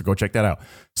life. So go check that out.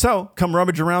 So come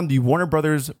rummage around the Warner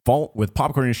Brothers vault with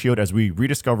Popcorn and Shield as we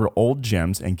rediscover old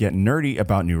gems and get nerdy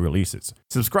about new releases.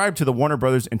 Subscribe to the Warner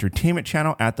Brothers Entertainment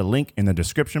channel at the link in the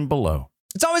description below.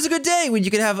 It's always a good day when you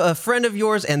can have a friend of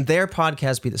yours and their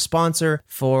podcast be the sponsor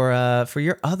for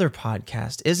your other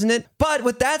podcast, isn't it? But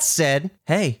with that said,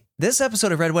 hey, this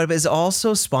episode of Red Web is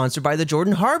also sponsored by The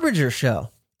Jordan Harbinger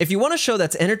Show. If you want a show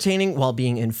that's entertaining while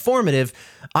being informative,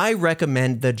 I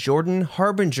recommend The Jordan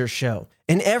Harbinger Show.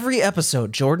 In every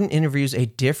episode, Jordan interviews a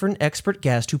different expert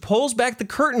guest who pulls back the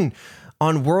curtain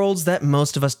on worlds that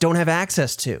most of us don't have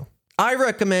access to. I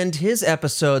recommend his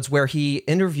episodes where he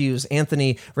interviews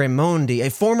Anthony Raimondi,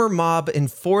 a former mob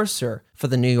enforcer for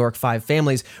the New York Five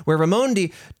families, where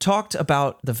Raimondi talked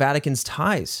about the Vatican's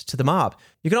ties to the mob.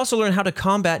 You can also learn how to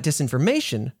combat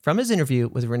disinformation from his interview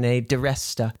with Renee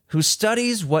DiResta, who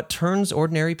studies what turns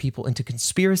ordinary people into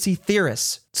conspiracy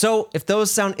theorists. So if those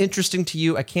sound interesting to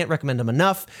you, I can't recommend them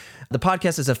enough. The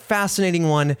podcast is a fascinating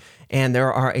one, and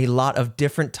there are a lot of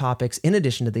different topics in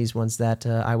addition to these ones that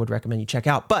I would recommend you check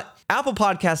out. But Apple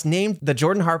Podcasts named The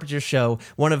Jordan Harbinger Show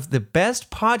one of the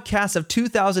best podcasts of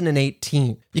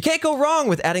 2018. You can't go wrong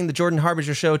with adding The Jordan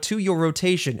Harbinger Show to your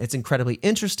rotation. It's incredibly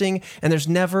interesting, and there's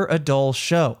never a dull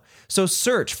show. So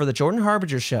search for The Jordan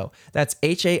Harbinger Show. That's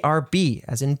HARB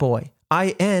as in boy,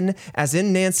 IN as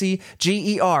in Nancy,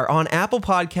 GER on Apple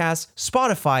Podcasts,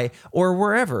 Spotify, or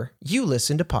wherever you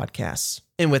listen to podcasts.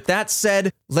 And with that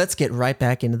said, let's get right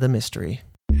back into the mystery.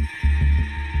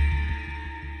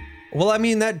 Well, I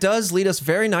mean, that does lead us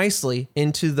very nicely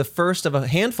into the first of a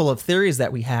handful of theories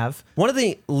that we have. One of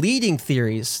the leading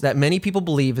theories that many people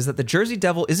believe is that the Jersey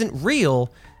Devil isn't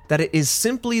real, that it is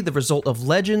simply the result of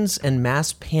legends and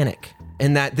mass panic.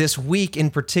 And that this week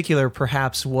in particular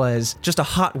perhaps was just a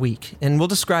hot week. And we'll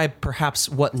describe perhaps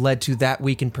what led to that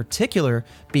week in particular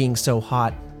being so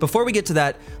hot. Before we get to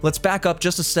that, let's back up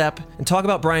just a step and talk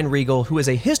about Brian Regal, who is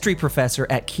a history professor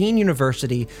at Kean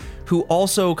University, who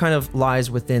also kind of lies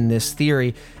within this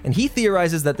theory. And he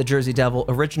theorizes that the Jersey Devil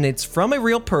originates from a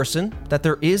real person, that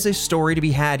there is a story to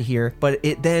be had here, but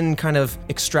it then kind of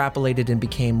extrapolated and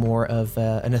became more of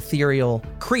an ethereal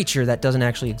creature that doesn't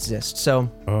actually exist.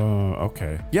 So,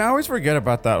 okay. Yeah, I always forget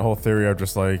about that whole theory of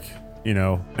just like, you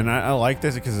know, and I like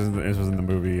this because it was in the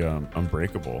movie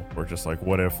Unbreakable, where just like,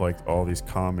 what if like all these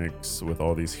comics with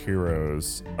all these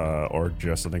heroes are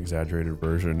just an exaggerated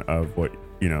version of what,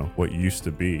 you know, what used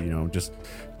to be, you know, just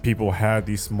people had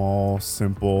these small,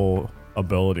 simple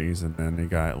abilities and then they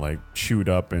got like chewed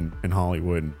up in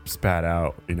Hollywood and spat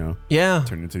out, you know,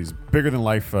 turned into these bigger than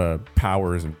life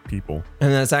powers and people.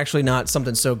 And that's actually not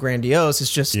something so grandiose.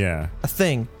 It's just a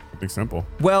thing. Something simple.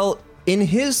 Well, in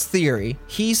his theory,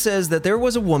 he says that there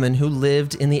was a woman who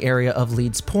lived in the area of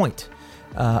Leeds Point,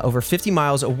 over 50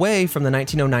 miles away from the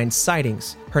 1909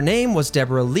 sightings. Her name was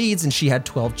Deborah Leeds, and she had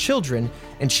 12 children,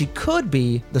 and she could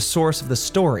be the source of the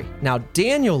story. Now,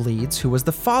 Daniel Leeds, who was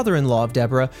the father-in-law of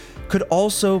Deborah, could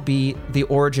also be the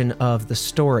origin of the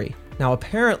story. Now,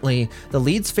 apparently, the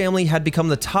Leeds family had become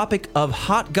the topic of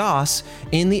hot goss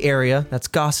in the area. That's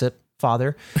gossip.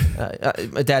 Father,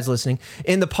 Dad's listening,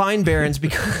 in the Pine Barrens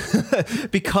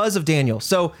because of Daniel.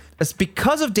 So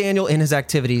because of Daniel and his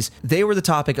activities, they were the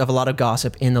topic of a lot of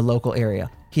gossip in the local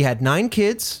area. He had 9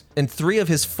 kids, and 3 of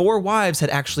his 4 wives had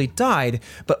actually died,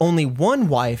 but only one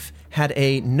wife had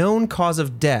a known cause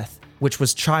of death, which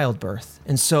was childbirth.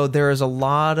 And so there is a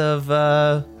lot of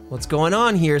what's going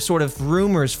on here, sort of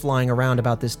rumors flying around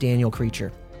about this Daniel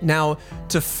creature. Now,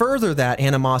 to further that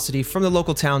animosity from the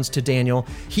local towns to Daniel,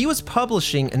 he was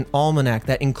publishing an almanac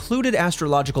that included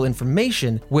astrological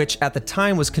information, which at the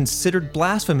time was considered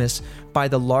blasphemous by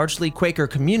the largely Quaker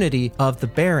community of the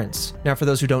Barrens. Now, for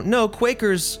those who don't know,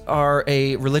 Quakers are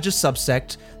a religious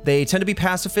subsect. They tend to be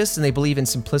pacifists, and they believe in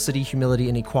simplicity, humility,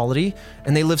 and equality,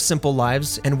 and they live simple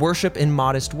lives and worship in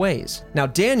modest ways. Now,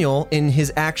 Daniel, in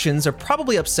his actions, are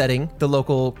probably upsetting the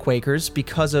local Quakers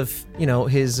because of,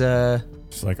 his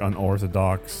Just like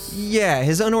unorthodox. Yeah,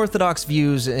 his unorthodox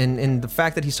views and the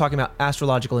fact that he's talking about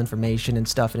astrological information and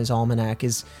stuff in his almanac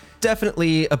is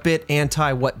definitely a bit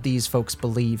anti what these folks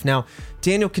believe. Now,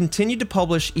 Daniel continued to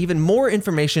publish even more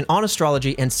information on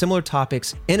astrology and similar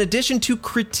topics, in addition to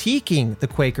critiquing the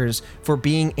Quakers for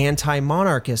being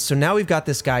anti-monarchist. So now we've got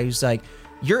this guy who's like,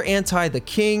 you're anti the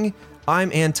king,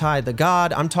 I'm anti the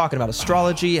god. I'm talking about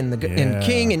astrology and the and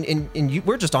king, and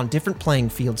we're just on different playing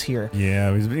fields here.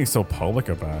 Yeah, he's being so public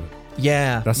about it.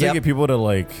 Yeah, That's to get people to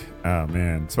like, oh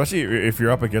man, especially if you're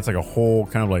up against like a whole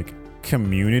kind of like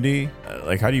community.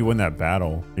 Like, how do you win that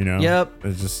battle? Yep.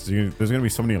 It's just there's gonna be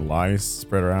so many lies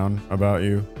spread around about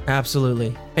you.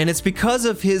 Absolutely. And it's because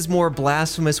of his more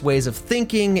blasphemous ways of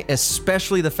thinking,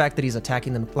 especially the fact that he's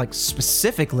attacking them like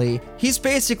specifically. He's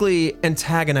basically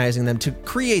antagonizing them to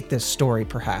create this story,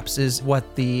 perhaps, is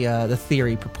what the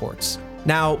theory purports.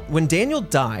 Now, when Daniel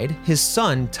died, his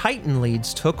son, Titan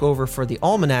Leeds, took over for the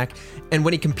almanac, and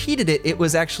when he competed it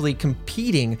was actually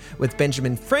competing with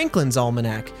Benjamin Franklin's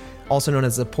almanac, also known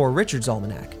as the Poor Richard's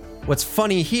Almanac. What's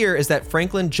funny here is that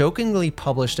Franklin jokingly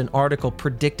published an article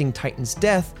predicting Titan's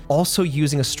death, also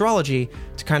using astrology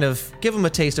to kind of give him a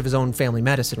taste of his own family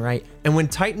medicine, right? And when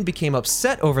Titan became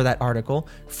upset over that article,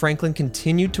 Franklin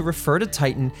continued to refer to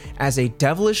Titan as a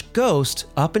devilish ghost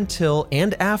up until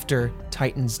and after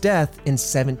Titan's death in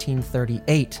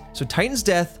 1738. So Titan's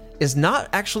death is not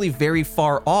actually very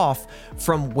far off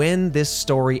from when this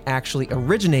story actually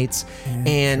originates.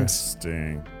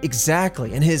 Interesting.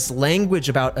 Exactly. And his language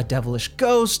about a devilish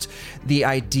ghost, the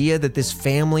idea that this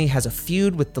family has a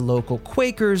feud with the local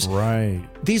Quakers. Right.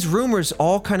 These rumors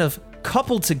all kind of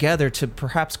coupled together to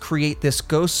perhaps create this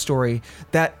ghost story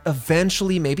that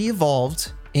eventually maybe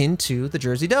evolved into the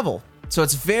Jersey Devil. So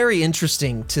it's very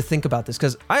interesting to think about this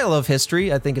because I love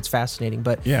history. I think it's fascinating.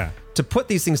 But Yeah. to put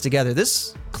these things together,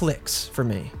 this clicks for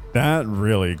me. That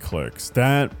really clicks.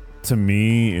 That to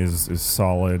me is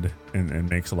solid and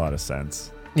makes a lot of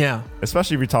sense. Yeah.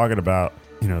 Especially if you're talking about,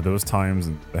 those times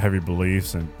and the heavy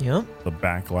beliefs and Yep. the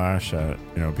backlash that,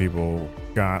 people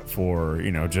got for,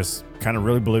 just kind of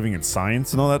really believing in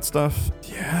science and all that stuff.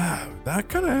 Yeah, that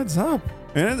kind of adds up.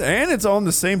 And it's all in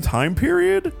the same time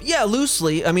period. Yeah,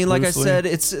 loosely. I mean, like Loosely. I said,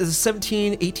 it's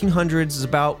 1800s is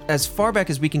about as far back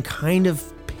as we can kind of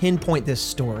pinpoint this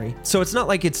story. So it's not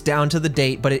like it's down to the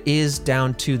date, but it is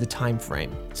down to the time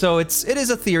frame. So it is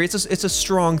a theory. It's a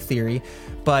strong theory,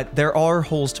 but there are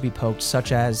holes to be poked,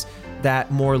 such as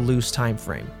that more loose time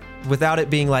frame. Without it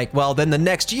being like, well, then the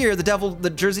next year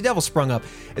the Jersey Devil sprung up.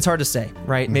 It's hard to say,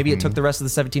 right? Maybe it took the rest of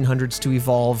the 1700s to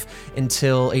evolve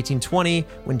until 1820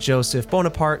 when Joseph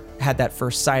Bonaparte had that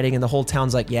first sighting and the whole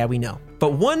town's like, yeah, we know.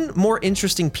 But one more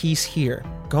interesting piece here,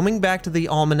 coming back to the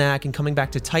almanac and coming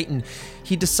back to Titan,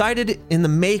 he decided in the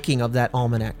making of that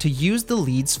almanac to use the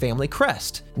Leeds family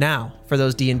crest. Now, for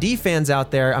those D&D fans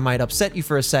out there, I might upset you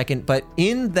for a second, but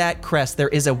in that crest there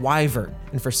is a wyvern,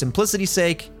 and for simplicity's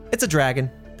sake, it's a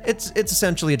dragon. It's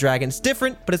essentially a dragon. It's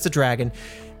different, but it's a dragon.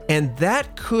 And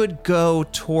that could go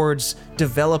towards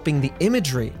developing the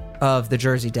imagery of the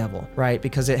Jersey Devil, right?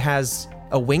 Because it has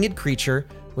a winged creature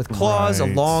with claws, Right.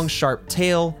 a long, sharp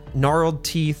tail, gnarled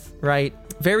teeth, right?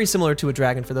 Very similar to a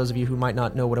dragon for those of you who might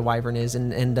not know what a wyvern is.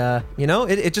 And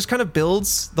it just kind of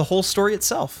builds the whole story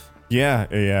itself. Yeah.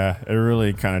 It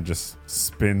really kind of just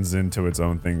spins into its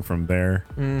own thing from there.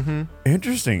 Mm-hmm.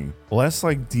 Interesting. Less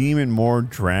like demon, more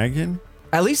dragon.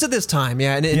 At least at this time,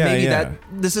 yeah. And maybe that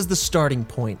this is the starting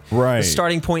point. Right. The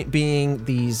starting point being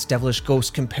these devilish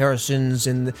ghost comparisons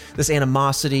and this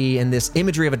animosity and this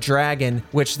imagery of a dragon,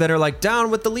 which then are like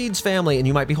down with the Leeds family, and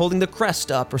you might be holding the crest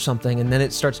up or something, and then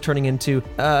it starts turning into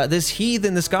this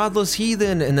heathen, this godless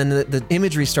heathen, and then the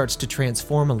imagery starts to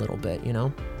transform a little bit,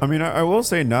 I mean, I will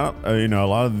say not, a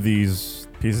lot of these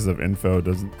pieces of info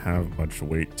doesn't have much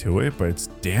weight to it, but it's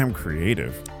damn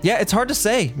creative. Yeah, it's hard to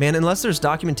say, man, unless there's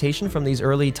documentation from these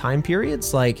early time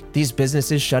periods, like these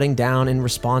businesses shutting down in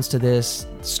response to this,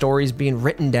 stories being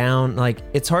written down, like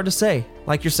it's hard to say.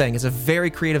 like you're saying, it's a very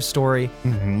creative story,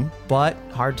 but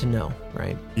hard to know,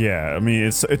 right? Yeah, I mean,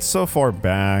 it's so far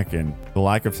back, and the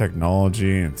lack of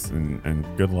technology, and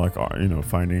good luck,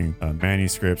 finding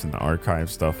manuscripts and the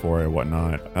archive stuff for it and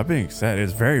whatnot. That being said,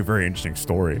 it's a very, very interesting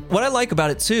story. What I like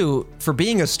about it too, for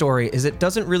being a story, is it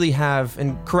doesn't really have,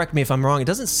 and correct me if I'm wrong, it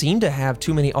doesn't seem to have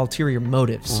too many ulterior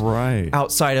motives. Right.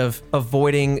 Outside of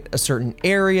avoiding a certain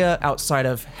area, outside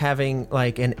of having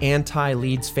like an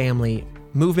anti-Leeds family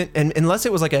movement, and unless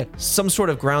it was like some sort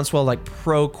of groundswell like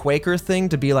pro-Quaker thing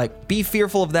to be like, be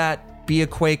fearful of that, be a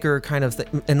Quaker kind of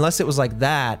thing, unless it was like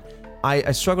that,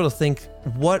 I struggle to think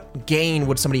what gain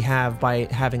would somebody have by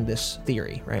having this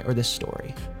theory, right? Or this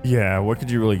story. Yeah, what could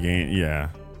you really gain? Yeah,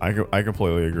 I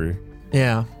completely agree.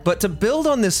 Yeah, but to build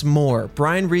on this more,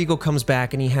 Brian Regal comes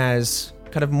back and he has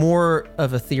kind of more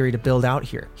of a theory to build out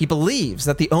here. He believes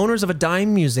that the owners of a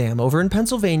dime museum over in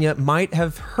Pennsylvania might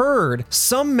have heard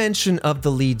some mention of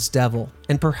the Leeds Devil,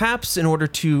 and perhaps in order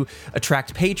to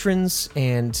attract patrons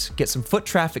and get some foot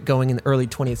traffic going in the early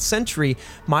 20th century,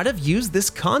 might have used this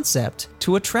concept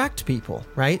to attract people,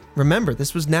 right? Remember,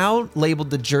 this was now labeled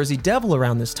the Jersey Devil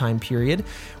around this time period,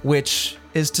 which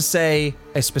is to say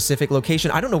a specific location.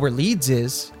 I don't know where Leeds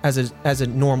is as a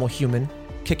normal human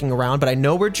kicking around, but I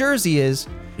know where Jersey is.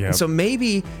 Yep. And so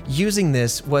maybe using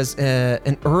this was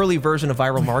an early version of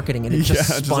viral marketing, and it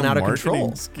just spun out of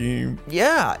control. Scheme.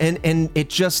 Yeah, and it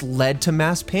just led to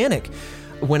mass panic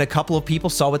when a couple of people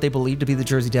saw what they believed to be the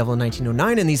Jersey Devil in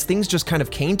 1909, and these things just kind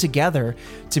of came together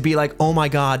to be like, oh my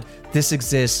God, this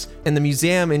exists. And the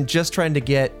museum, in just trying to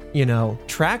get,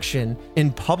 traction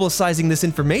in publicizing this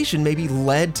information, maybe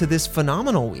led to this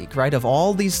phenomenal week, right, of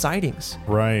all these sightings.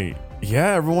 Right.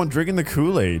 Yeah, everyone drinking the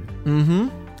Kool-Aid.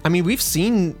 I mean, we've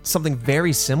seen something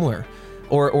very similar,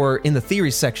 or in the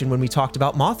theory section when we talked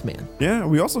about Mothman. Yeah,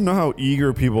 we also know how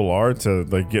eager people are to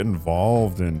like get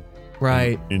involved in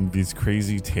these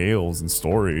crazy tales and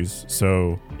stories.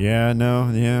 So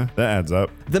that adds up.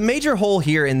 The major hole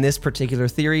here in this particular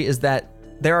theory is that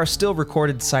there are still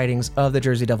recorded sightings of the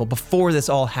Jersey Devil before this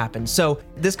all happened. So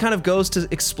this kind of goes to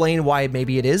explain why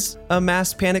maybe it is a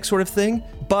mass panic sort of thing,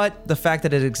 but the fact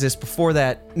that it exists before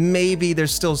that, maybe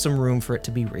there's still some room for it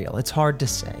to be real. It's hard to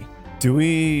say.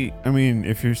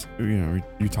 If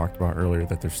you talked about earlier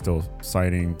that there's still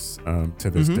sightings to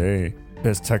this day.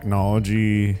 Does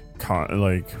technology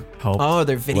help? Oh,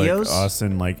 their videos? Like, us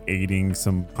in aiding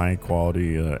some high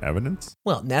quality evidence?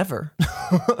 Well, never.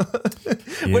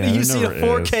 When do you see a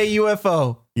 4K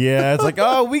UFO? Yeah, it's like,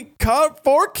 oh, we caught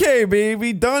 4K,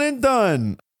 baby, done and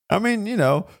done. I mean,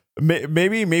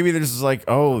 maybe there's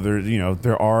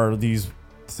there are these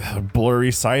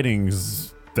blurry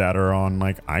sightings that are on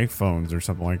iPhones or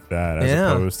something like that, as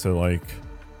opposed to I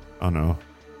don't know,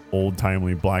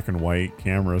 old-timely black and white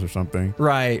cameras or something.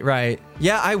 Right.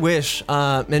 Yeah, I wish.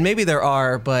 And maybe there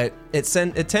are, but it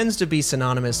tends to be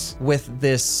synonymous with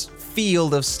this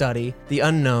field of study, the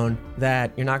unknown,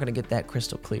 that you're not going to get that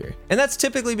crystal clear. And that's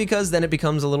typically because then it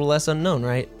becomes a little less unknown,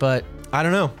 right? But I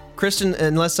don't know. Christian,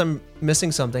 unless I'm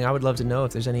missing something, I would love to know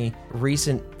if there's any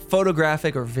recent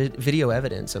photographic or video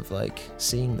evidence of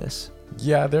seeing this.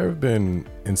 Yeah, there have been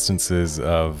instances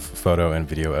of photo and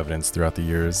video evidence throughout the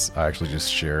years. I actually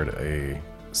just shared a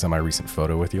semi-recent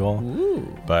photo with you all. Ooh.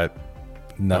 But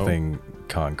nothing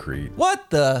concrete. What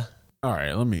the? All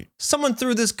right, Someone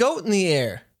threw this goat in the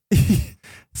air.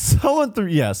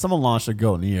 Someone launched a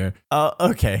goat in the air.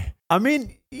 Okay. I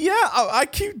mean, I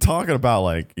keep talking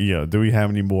about do we have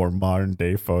any more modern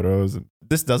day photos? And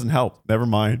this doesn't help. Never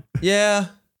mind. Yeah.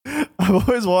 I've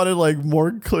always wanted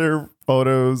more clear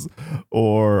photos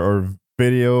or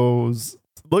videos.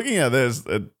 Looking at this,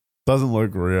 it doesn't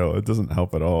look real. It doesn't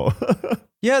help at all.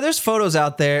 Yeah, there's photos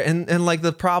out there, and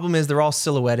the problem is they're all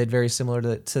silhouetted, very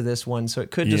similar to this one. So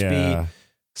it could just be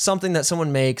something that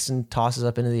someone makes and tosses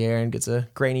up into the air and gets a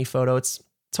grainy photo. It's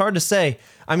hard to say.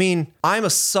 I mean, I'm a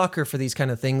sucker for these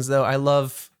kind of things, though. I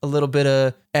love a little bit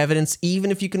of evidence, even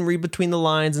if you can read between the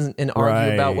lines and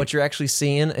argue about what you're actually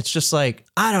seeing. It's just I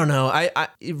don't know. I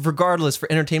regardless, for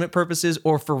entertainment purposes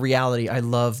or for reality, I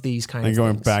love these kinds of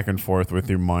going things. Back and forth with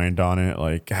your mind on it.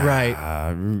 Right.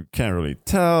 Can't really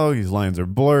tell. These lines are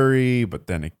blurry, but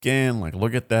then again,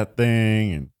 look at that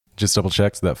thing. And just double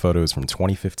checked. That photo is from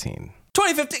 2015.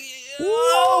 2015.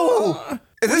 Whoa!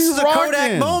 This is a rocking?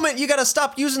 Kodak moment. You got to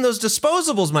stop using those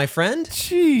disposables, my friend.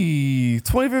 Gee,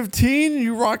 2015?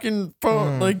 You rocking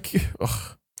phone?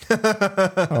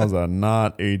 How's that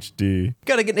not HD?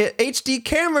 Got to get an HD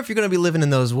camera if you're going to be living in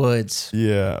those woods.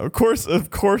 Yeah, of course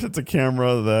it's a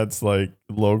camera that's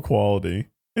low quality.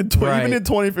 Even in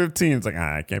 2015, it's like,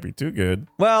 it can't be too good.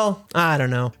 Well, I don't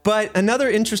know. But another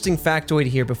interesting factoid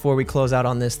here before we close out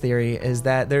on this theory is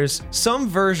that there's some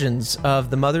versions of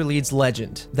the Mother Leeds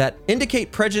legend that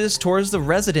indicate prejudice towards the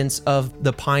residents of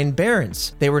the Pine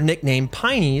Barrens. They were nicknamed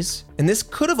Pineys, and this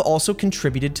could have also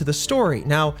contributed to the story.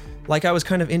 Now, like I was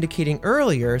kind of indicating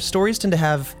earlier, stories tend to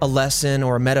have a lesson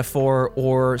or a metaphor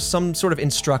or some sort of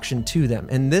instruction to them.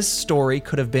 And this story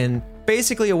could have been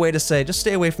basically a way to say, just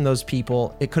stay away from those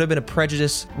people. It could have been a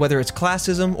prejudice, whether it's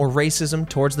classism or racism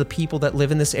towards the people that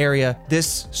live in this area.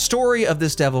 This story of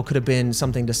this devil could have been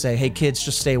something to say, hey kids,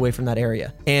 just stay away from that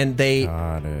area. And they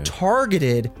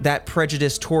targeted that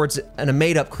prejudice towards a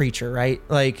made up creature, right?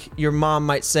 Like your mom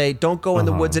might say, don't go in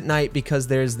the woods at night because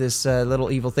there's this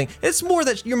little evil thing. It's more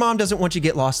that your mom doesn't want you to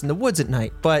get lost in the woods at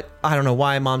night, but I don't know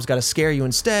why mom's got to scare you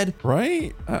instead.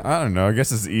 Right? I don't know. I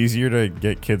guess it's easier to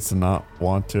get kids to not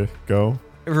want to go.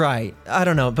 Right. I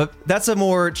don't know, but that's a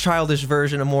more childish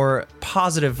version, a more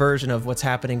positive version of what's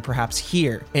happening perhaps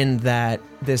here, in that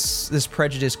this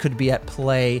prejudice could be at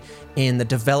play in the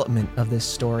development of this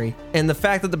story. And the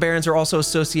fact that the Barrens are also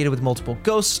associated with multiple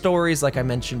ghost stories, like I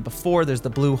mentioned before, there's the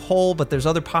Blue Hole, but there's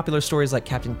other popular stories like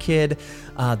Captain Kidd,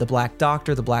 the Black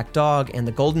Doctor, the Black Dog, and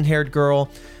the Golden-Haired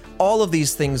Girl. All of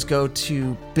these things go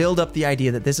to build up the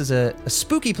idea that this is a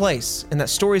spooky place and that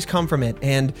stories come from it.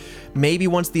 And maybe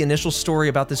once the initial story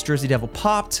about this Jersey Devil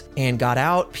popped and got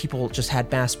out, people just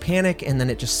had mass panic, and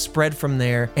then it just spread from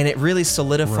there. And it really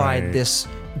solidified this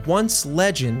once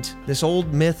legend, this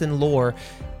old myth and lore,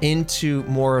 into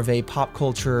more of a pop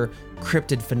culture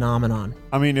cryptid phenomenon.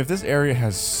 I mean, if this area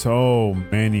has so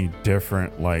many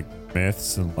different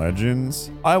myths and legends,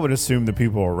 I would assume the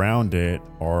people around it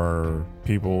are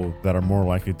people that are more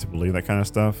likely to believe that kind of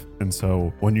stuff. And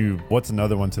so what's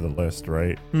another one to the list,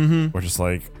 right? Which is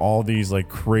all these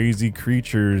crazy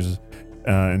creatures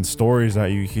and stories that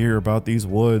you hear about these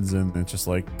woods, and it's just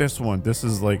this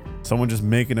is someone just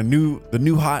making the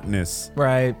new hotness,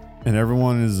 right? And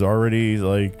everyone is already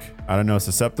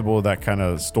susceptible to that kind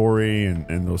of story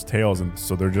and those tales, and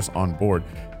so they're just on board.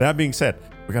 That being said,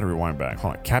 we gotta rewind back.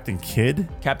 Hold on. Captain Kidd?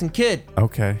 Captain Kidd.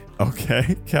 Okay.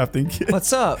 Captain Kidd.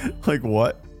 What's up?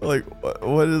 What?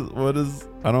 What is is it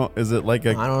I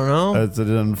don't know. Is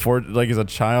it is a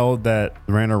child that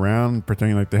ran around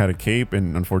pretending they had a cape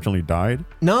and unfortunately died?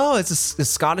 No, it's a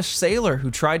Scottish sailor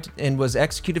who tried and was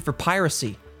executed for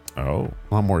piracy. Oh,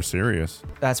 a lot more serious.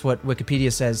 That's what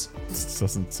Wikipedia says. This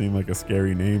doesn't seem like a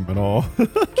scary name at all.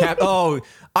 Oh,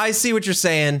 I see what you're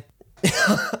saying.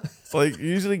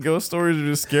 Usually ghost stories are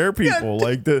just scare people.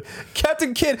 The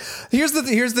Captain Kidd. Here's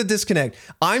the disconnect.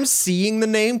 I'm seeing the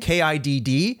name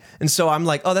Kidd, and so I'm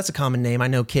like, oh, that's a common name. I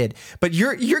know Kidd. But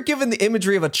you're given the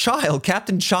imagery of a child,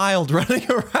 Captain Child, running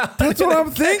around. That's what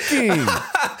I'm thinking.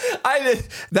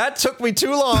 That took me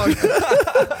too long.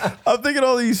 I'm thinking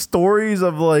all these stories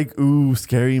of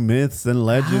scary myths and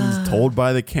legends told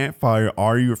by the campfire.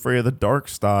 Are you afraid of the dark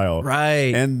style?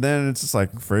 Right. And then it's just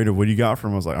afraid of what you got from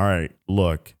him. I was all right,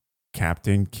 look.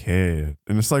 Captain Kidd.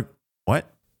 And it's what?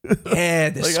 Yeah,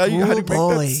 the how do you make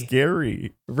bully. that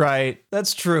scary? Right,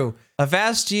 that's true.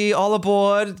 Avast ye, all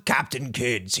aboard. Captain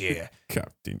Kidd's here.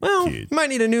 Captain Kidd. You might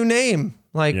need a new name,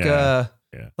 like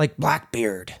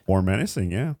Blackbeard. More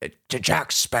menacing, yeah. To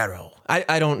Jack Sparrow.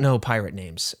 I don't know pirate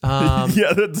names. Let's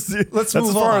move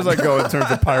as far on. as I go in terms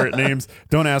of pirate names.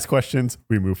 Don't ask questions.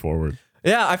 We move forward.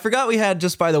 Yeah, I forgot we had,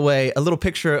 just by the way, a little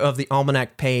picture of the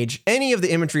almanac page. Any of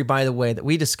the imagery, by the way, that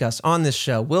we discuss on this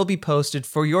show will be posted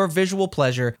for your visual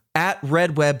pleasure at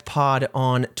RedWebPod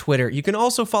on Twitter. You can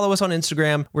also follow us on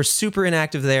Instagram. We're super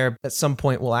inactive there. At some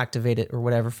point, we'll activate it or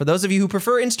whatever. For those of you who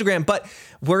prefer Instagram, but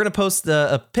we're going to post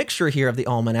a picture here of the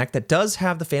almanac that does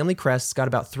have the family crest. It's got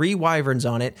about 3 wyverns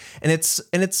on it, and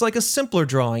it's like a simpler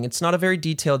drawing. It's not a very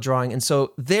detailed drawing, and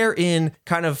so therein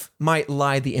kind of might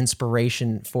lie the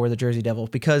inspiration for the Jersey Devil,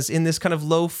 because in this kind of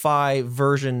lo-fi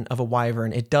version of a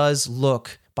wyvern, it does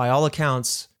look, by all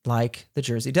accounts, like the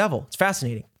Jersey Devil. It's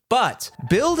fascinating. But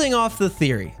building off the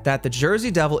theory that the Jersey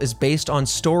Devil is based on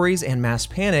stories and mass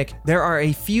panic, there are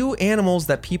a few animals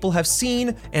that people have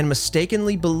seen and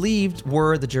mistakenly believed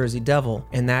were the Jersey Devil,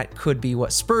 and that could be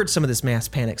what spurred some of this mass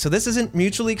panic. So this isn't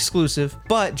mutually exclusive,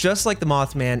 but just like the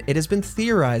Mothman, it has been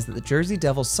theorized that the Jersey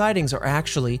Devil sightings are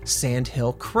actually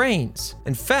sandhill cranes.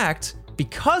 In fact,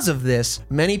 because of this,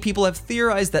 many people have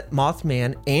theorized that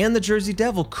Mothman and the Jersey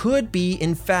Devil could be,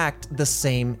 in fact, the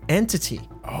same entity.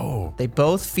 Oh, They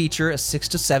both feature a 6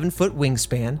 to 7 foot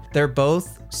wingspan. They're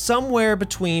both somewhere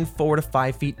between 4 to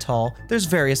 5 feet tall. There's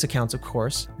various accounts, of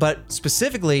course, but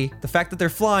specifically the fact that they're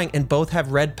flying and both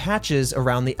have red patches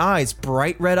around the eyes,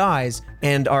 bright red eyes,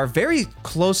 and are very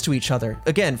close to each other.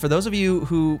 Again, for those of you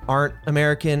who aren't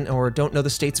American or don't know the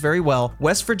states very well,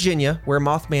 West Virginia, where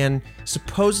Mothman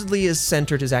supposedly is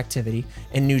centered his activity,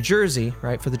 and New Jersey,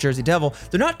 right, for the Jersey Devil,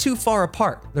 they're not too far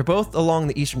apart. They're both along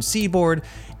the eastern seaboard,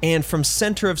 and from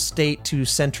center of state to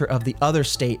center of the other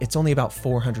state, it's only about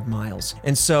 400 miles.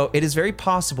 And so it is very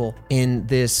possible in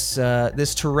this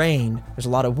terrain, there's a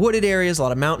lot of wooded areas, a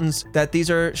lot of mountains, that these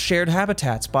are shared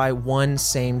habitats by one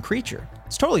same creature.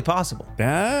 It's totally possible.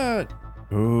 Oh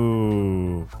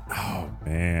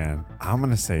man, I'm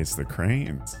gonna say it's the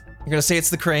cranes. You're gonna say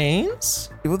it's the cranes?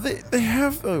 Well, they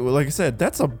have, like I said, the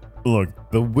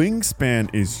wingspan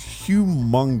is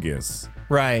humongous.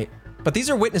 Right. But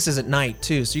these are witnesses at night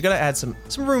too, so you gotta add some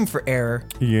room for error.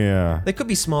 Yeah. They could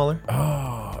be smaller.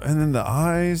 Oh, and then the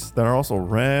eyes that are also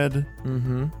red.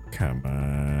 Mm-hmm. Come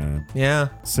on. Yeah.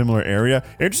 Similar area.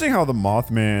 Interesting how the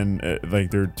Mothman, like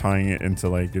they're tying it into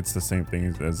like it's the same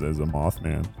thing as a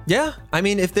Mothman. Yeah. I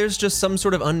mean, if there's just some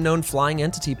sort of unknown flying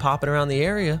entity popping around the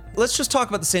area. Let's just talk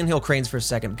about the Sand Hill Cranes for a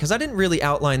second, because I didn't really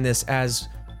outline this as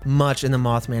much in the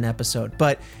Mothman episode,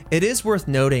 but it is worth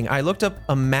noting. I looked up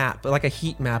a map, like a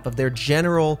heat map of their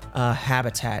general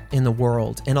habitat in the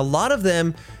world, and a lot of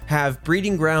them have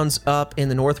breeding grounds up in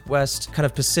the northwest kind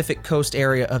of Pacific coast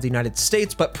area of the United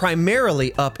States, but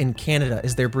primarily up in Canada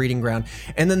is their breeding ground.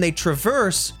 And then they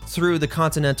traverse through the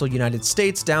continental United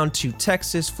States down to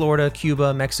Texas, Florida,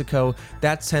 Cuba, Mexico.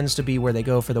 That tends to be where they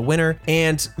go for the winter.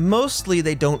 And mostly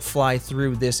they don't fly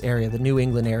through this area, the New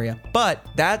England area. But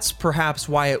that's perhaps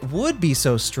why it would be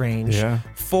so strange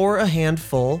for a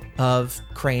handful of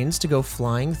cranes to go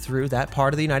flying through that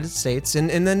part of the United States.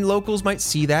 And then locals might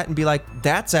see that and be like,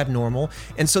 that's abnormal.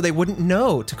 And so they wouldn't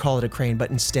know to call it a crane,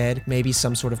 but instead maybe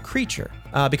some sort of creature.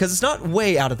 Because it's not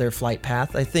way out of their flight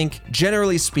path. I think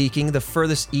generally speaking, the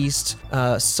furthest east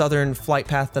southern flight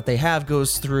path that they have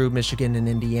goes through Michigan and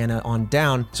Indiana on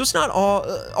down. So it's not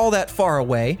all that far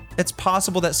away. It's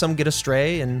possible that some get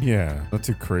astray and yeah, that's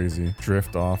too crazy.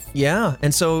 Drift off. Yeah.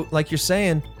 And so like you're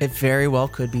saying, it very well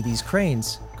could be these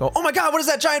cranes go, oh my God, what is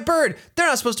that giant bird? They're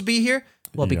not supposed to be here.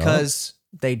 Well, because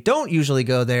they don't usually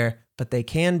go there, but they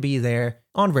can be there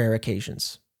on rare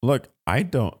occasions. Look, I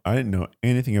didn't know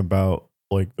anything about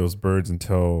like those birds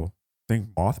until I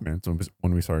think Mothman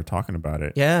when we started talking about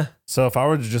it. Yeah. So if I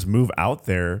were to just move out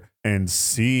there and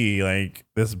see like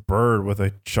this bird with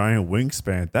a giant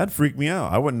wingspan, that'd freak me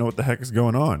out. I wouldn't know what the heck is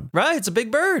going on. Right. It's a big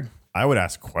bird. I would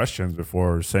ask questions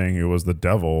before saying it was the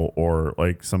devil or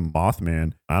like some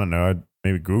Mothman. I don't know. I'd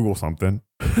maybe Google something.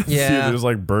 Yeah. See if there's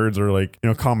like birds or like,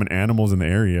 common animals in the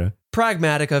area.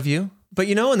 Pragmatic of you. But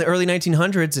in the early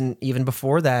 1900s and even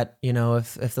before that,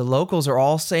 if the locals are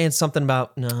all saying something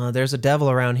about, no, there's a devil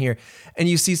around here, and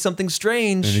you see something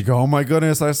strange, and you go, oh my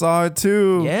goodness, I saw it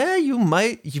too. Yeah, you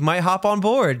might hop on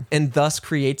board, and thus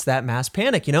creates that mass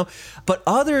panic, But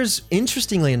others,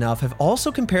 interestingly enough, have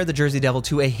also compared the Jersey Devil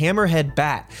to a hammerhead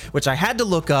bat, which I had to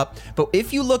look up. But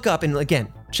if you look up, and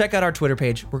again, check out our Twitter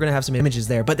page. We're going to have some images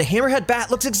there. But the hammerhead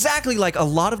bat looks exactly like a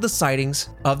lot of the sightings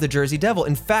of the Jersey Devil.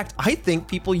 In fact, I think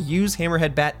people use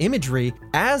hammerhead bat imagery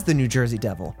as the New Jersey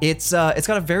Devil. It's got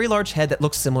a very large head that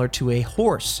looks similar to a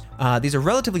horse. These are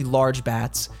relatively large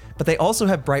bats, but they also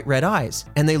have bright red eyes,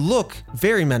 and they look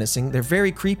very menacing. They're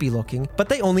very creepy looking, but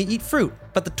they only eat fruit.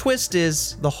 But the twist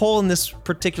is, the hole in this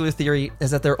particular theory is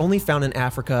that they're only found in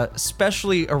Africa,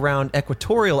 especially around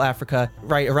equatorial Africa,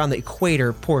 right around the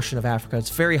equator portion of Africa. It's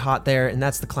very hot there, and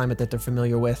that's the climate that they're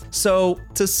familiar with. So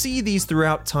to see these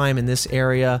throughout time in this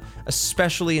area,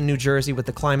 especially in New Jersey with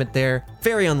the climate there,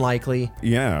 very unlikely.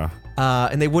 Yeah.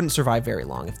 And they wouldn't survive very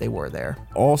long if they were there.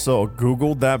 Also,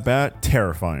 Googled that bat.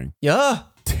 Terrifying. Yeah.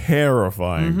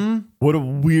 Terrifying. Mm-hmm. What a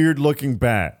weird looking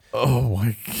bat. Oh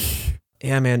my God.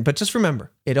 Yeah, man. But just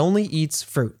remember, it only eats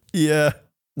fruit. Yeah.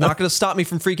 Not going to stop me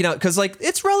from freaking out because,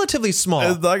 it's relatively small.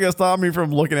 It's not going to stop me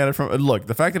from looking at it from... Look,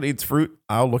 the fact that it eats fruit,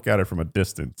 I'll look at it from a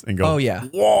distance and go, oh, yeah.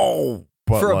 Whoa.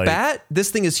 But for a bat, this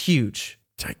thing is huge.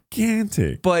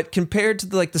 Gigantic. But compared to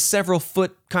the several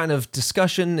foot kind of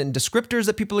discussion and descriptors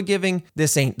that people are giving,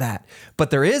 this ain't that.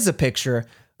 But there is a picture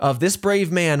of this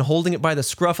brave man holding it by the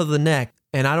scruff of the neck.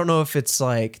 And I don't know if it's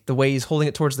like the way he's holding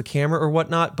it towards the camera or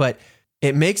whatnot, but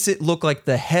it makes it look like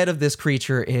the head of this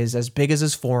creature is as big as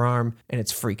his forearm, and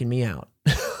it's freaking me out.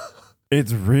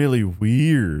 It's really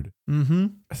weird. Mm-hmm.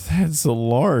 That's so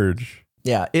large.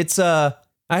 Yeah, it's I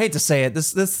hate to say it,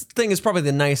 this thing is probably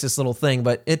the nicest little thing,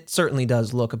 but it certainly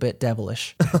does look a bit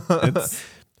devilish.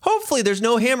 Hopefully there's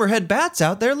no hammerhead bats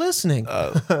out there listening.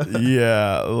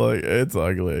 Yeah, like it's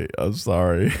ugly. I'm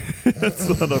sorry.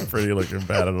 It's not a pretty looking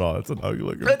bat at all. It's an ugly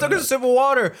looking I took a bat. sip of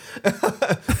water.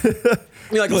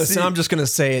 You're like, listen, I'm just going to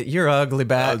say it. You're ugly I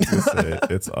bat. was gonna say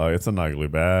it. It's an ugly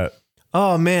bat.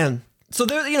 Oh, man. So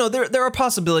there are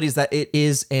possibilities that it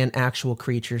is an actual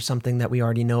creature, something that we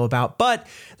already know about, but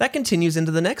that continues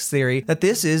into the next theory that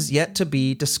this is yet to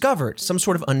be discovered, some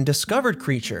sort of undiscovered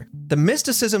creature. The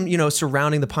mysticism,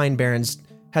 surrounding the Pine Barrens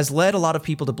has led a lot of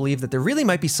people to believe that there really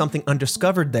might be something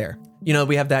undiscovered there.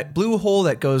 We have that blue hole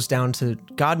that goes down to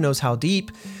God knows how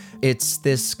deep. It's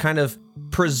this kind of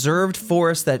preserved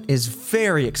forest that is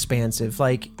very expansive.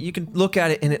 Like, you can look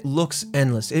at it and it looks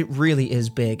endless. It really is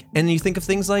big. And you think of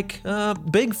things like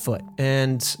Bigfoot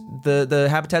and the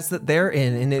habitats that they're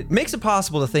in, and it makes it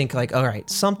possible to think like, all right,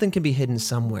 something can be hidden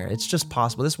somewhere. It's just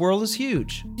possible. This world is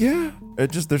huge. Yeah.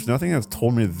 There's nothing that's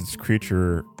told me that this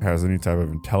creature has any type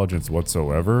of intelligence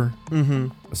whatsoever. Mm-hmm.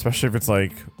 Especially if it's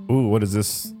like, ooh, what is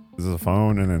this? Is this a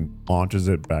phone? And then launches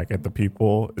it back at the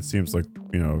people. It seems like,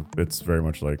 it's very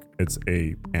much like it's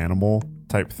a animal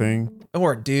type thing.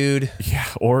 Or a dude. Yeah.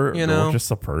 Or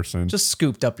just a person. Just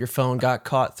scooped up your phone, got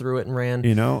caught through it and ran.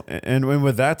 And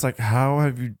with that, it's like, how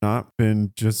have you not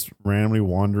been just randomly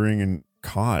wandering and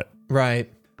caught?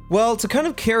 Right. Well, to kind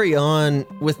of carry on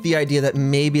with the idea that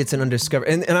maybe it's an undiscovered,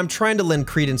 and I'm trying to lend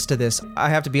credence to this. I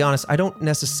have to be honest, I don't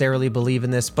necessarily believe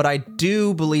in this, but I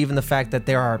do believe in the fact that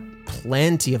there are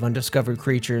plenty of undiscovered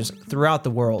creatures throughout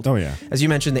the world. Oh, yeah. As you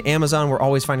mentioned, the Amazon, we're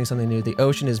always finding something new. The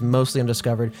ocean is mostly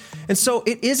undiscovered. And so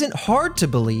it isn't hard to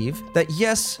believe that,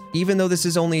 yes, even though this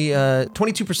is only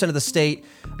 22% of the state,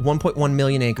 1.1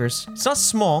 million acres, it's not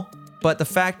small. But the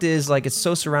fact is, like, it's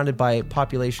so surrounded by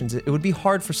populations, it would be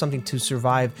hard for something to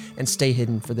survive and stay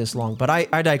hidden for this long. But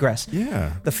I digress.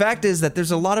 Yeah. The fact is that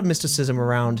there's a lot of mysticism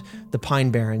around the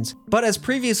Pine Barrens. But as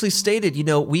previously stated,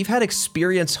 we've had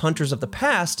experienced hunters of the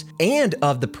past and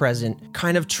of the present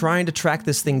kind of trying to track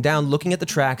this thing down, looking at the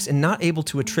tracks and not able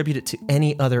to attribute it to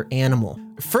any other animal.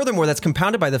 Furthermore, that's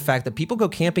compounded by the fact that people go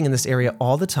camping in this area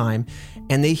all the time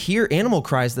and they hear animal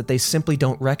cries that they simply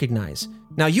don't recognize.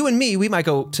 Now, you and me, we might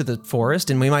go to the forest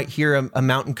and we might hear a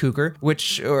mountain cougar,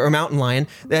 or a mountain lion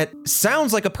that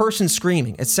sounds like a person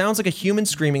screaming. It sounds like a human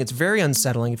screaming. It's very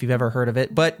unsettling if you've ever heard of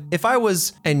it. But if I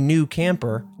was a new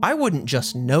camper, I wouldn't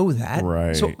just know that.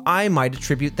 Right. So I might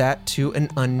attribute that to an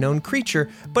unknown creature,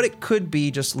 but it could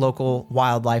be just local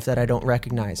wildlife that I don't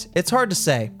recognize. It's hard to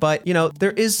say, but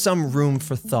there is some room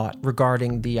for thought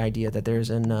regarding the idea that there's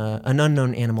an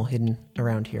unknown animal hidden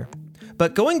around here.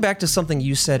 But going back to something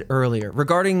you said earlier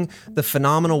regarding the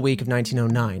phenomenal week of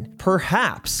 1909,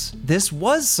 perhaps this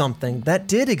was something that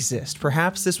did exist.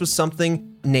 Perhaps this was something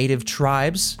native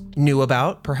tribes knew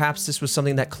about. Perhaps this was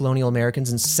something that colonial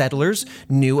Americans and settlers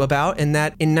knew about, and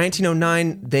that in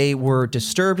 1909 they were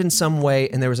disturbed in some way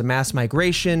and there was a mass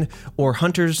migration, or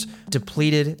hunters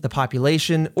depleted the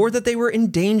population, or that they were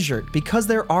endangered, because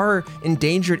there are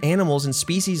endangered animals and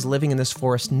species living in this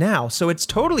forest now. So it's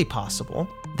totally possible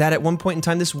that at one point in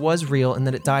time this was real and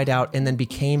that it died out and then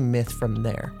became myth from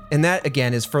there. And that,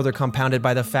 again, is further compounded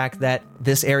by the fact that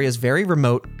this area is very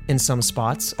remote in some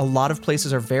spots. A lot of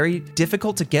places are very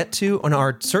difficult to get to and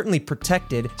are certainly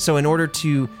protected. So in order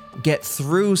to get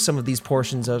through some of these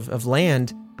portions of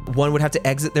land, one would have to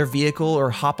exit their vehicle or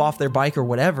hop off their bike or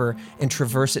whatever and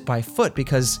traverse it by foot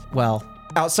because, well,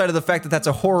 outside of the fact that that's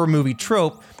a horror movie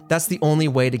trope, that's the only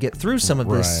way to get through some of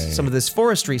this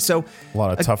forestry. So a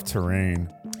lot of tough terrain.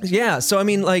 Yeah. So, I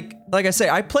mean, like I say,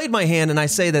 I played my hand and I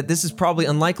say that this is probably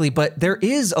unlikely, but there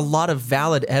is a lot of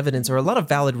valid evidence or a lot of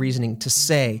valid reasoning to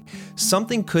say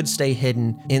something could stay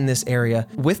hidden in this area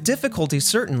with difficulty,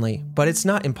 certainly, but it's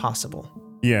not impossible.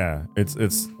 Yeah,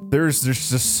 there's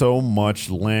just so much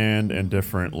land and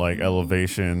different like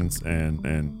elevations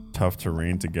and tough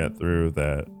terrain to get through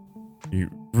that you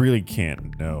really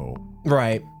can't know.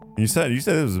 Right. You said it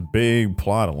was a big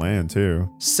plot of land too.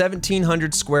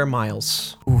 1,700 square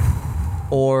miles. Oof.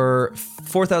 Or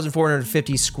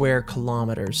 4,450 square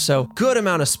kilometers. So good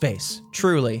amount of space,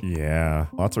 truly. Yeah,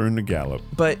 lots of room to gallop.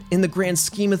 But in the grand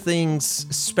scheme of things,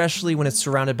 especially when it's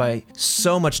surrounded by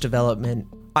so much development,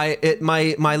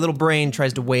 my little brain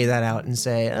tries to weigh that out and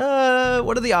say,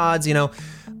 what are the odds,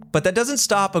 But that doesn't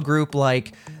stop a group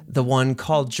like the one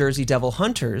called Jersey Devil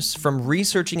Hunters, from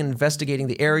researching and investigating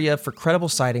the area for credible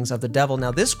sightings of the devil.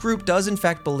 Now, this group does in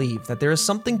fact believe that there is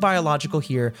something biological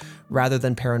here rather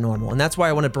than paranormal. And that's why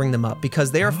I want to bring them up,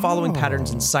 because they are following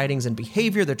patterns in sightings and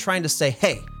behavior. They're trying to say,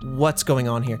 hey, what's going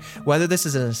on here? Whether this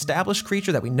is an established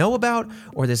creature that we know about,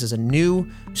 or this is a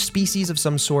new species of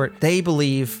some sort, they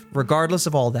believe, regardless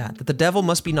of all that the devil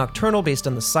must be nocturnal based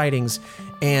on the sightings,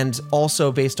 and also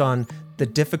based on the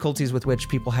difficulties with which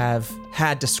people have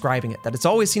had describing it, that it's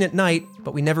always seen at night,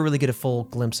 but we never really get a full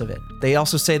glimpse of it. They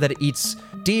also say that it eats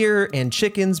deer and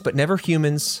chickens, but never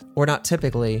humans, or not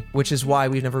typically, which is why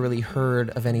we've never really heard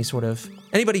of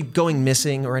anybody going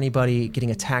missing or anybody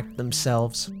getting attacked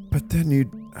themselves. But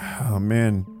then oh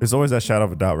man, there's always that shadow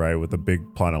of a doubt, right? With a big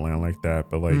plot of land like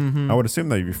that. But like, I would assume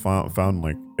that if you found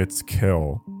like its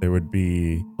kill, there would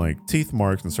be like teeth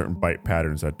marks and certain bite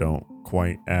patterns that don't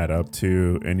quite add up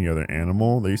to any other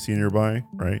animal that you see nearby,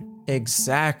 right?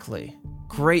 Exactly.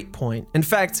 Great point. In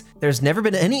fact, there's never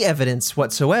been any evidence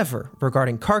whatsoever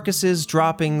regarding carcasses,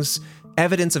 droppings,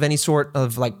 evidence of any sort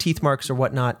of like teeth marks or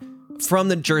whatnot from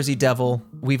the Jersey Devil.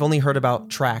 We've only heard about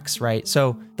tracks, right?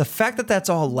 So the fact that that's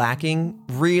all lacking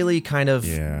really kind of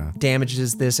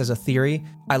damages this as a theory.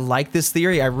 I like this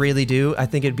theory. I really do. I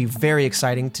think it'd be very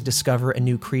exciting to discover a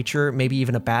new creature, maybe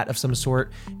even a bat of some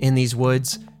sort in these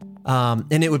woods.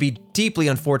 And it would be deeply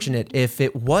unfortunate if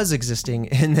it was existing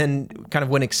and then kind of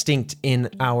went extinct in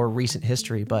our recent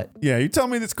history. But yeah, you tell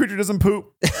me this creature doesn't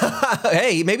poop.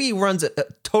 Hey, maybe he runs a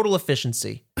total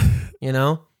efficiency, you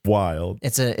know? Wild.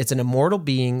 It's an immortal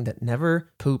being that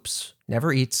never poops,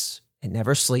 never eats, and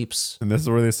never sleeps. And this is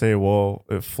where they say, well,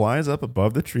 it flies up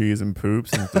above the trees and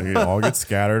poops, and they all get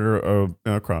scattered or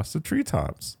across the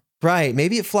treetops. Right.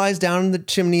 Maybe it flies down the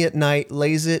chimney at night,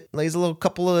 lays a little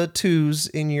couple of twos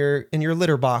in your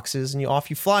litter boxes, and off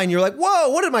you fly, and you're like, whoa,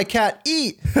 what did my cat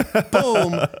eat?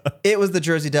 Boom. It was the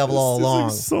Jersey Devil all along.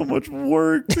 Like so much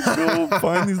work to go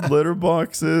find these litter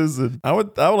boxes. And I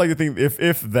would like to think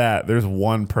if there's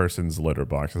one person's litter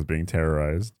box that's being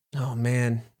terrorized. Oh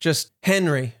man. Just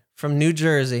Henry from New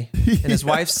Jersey and his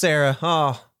wife Sarah.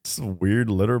 Oh. Some weird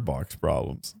litter box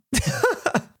problems.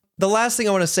 The last thing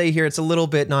I want to say here, it's a little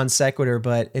bit non sequitur,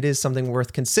 but it is something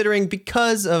worth considering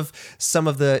because of some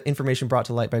of the information brought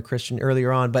to light by Christian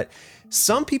earlier on. But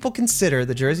some people consider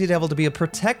the Jersey Devil to be a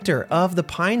protector of the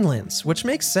Pinelands, which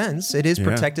makes sense. It is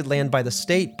protected land by the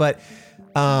state, but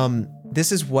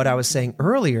this is what I was saying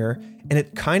earlier, and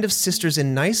it kind of sisters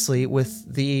in nicely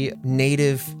with the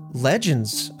native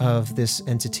legends of this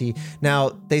entity.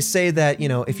 Now, they say that,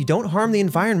 if you don't harm the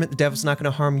environment, the devil's not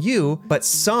going to harm you, but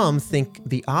some think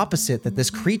the opposite, that this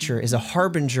creature is a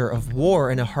harbinger of war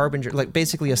and a harbinger, like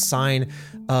basically a sign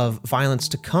of violence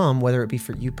to come, whether it be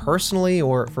for you personally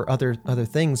or for other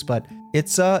things. But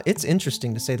it's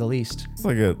interesting to say the least. It's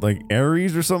like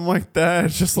Ares or something like that.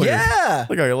 It's just like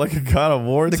like a god of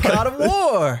war. The god of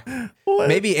war. What?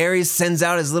 Maybe Ares sends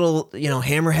out his little,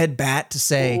 hammerhead bat to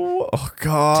say, "Oh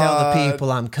God, tell the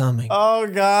people I'm coming." Oh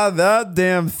God, that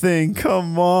damn thing!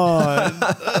 Come on,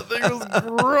 that thing was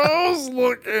gross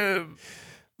looking.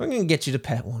 We're gonna get you to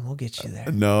pet one. We'll get you there.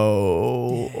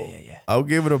 No. Yeah. I'll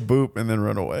give it a boop and then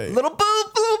run away. Little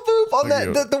boop on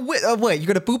that. Wait, you're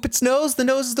gonna boop its nose? The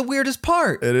nose is the weirdest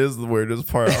part. It is the weirdest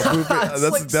part. I'll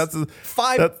boop it. that's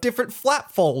five different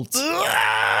flap folds.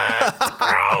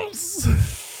 Gross.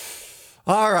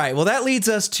 All right. Well, that leads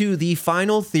us to the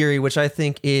final theory, which I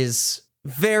think is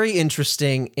very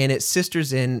interesting, and it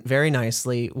sisters in very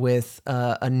nicely with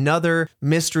another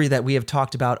mystery that we have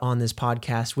talked about on this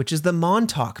podcast, which is the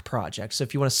Montauk Project. So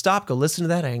if you want to stop, go listen to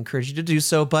that. I encourage you to do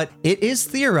so. But it is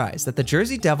theorized that the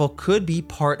Jersey Devil could be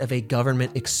part of a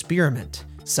government experiment.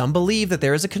 Some believe that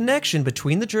there is a connection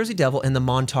between the Jersey Devil and the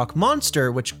Montauk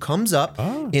Monster, which comes up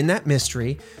in that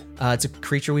mystery. It's a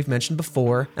creature we've mentioned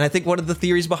before. And I think one of the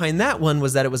theories behind that one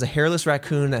was that it was a hairless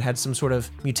raccoon that had some sort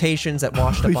of mutations that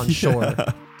washed up on shore.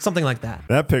 Something like that.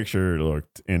 That picture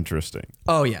looked interesting.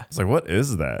 Oh, yeah. It's like, what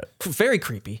is that? Very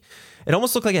creepy. It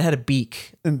almost looked like it had a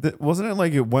beak. And wasn't it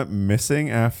like it went missing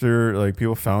after like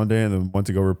people found it and then went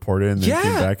to go report it and then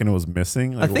came back and it was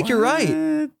missing? Like, I think you're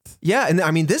right. Yeah, and I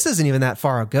mean, this isn't even that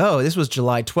far ago. This was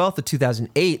July 12th of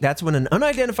 2008. That's when an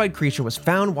unidentified creature was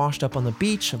found washed up on the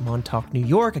beach of Montauk, New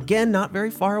York. Again, not very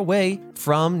far away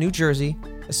from New Jersey,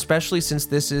 especially since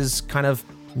this is kind of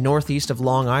northeast of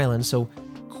Long Island, so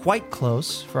quite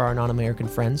close for our non-American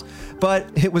friends. But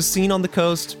it was seen on the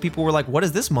coast. People were like, what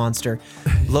is this monster?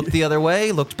 Looked the other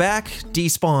way, looked back,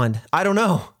 despawned. I don't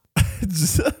know.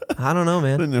 I don't know,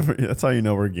 man. That's how you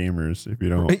know we're gamers, if you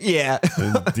don't. Yeah.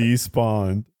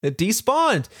 Despawned. It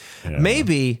despawned. Yeah.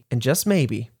 Maybe, and just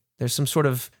maybe, There's some sort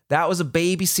of, that was a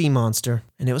baby sea monster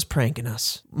and it was pranking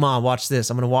us. Mom, watch this.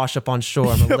 I'm going to wash up on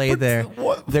shore. I'm going to lay there.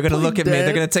 They're going to look at me.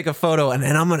 They're going to take a photo and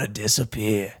then I'm going to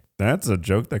disappear. That's a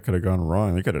joke that could have gone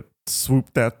wrong. They could have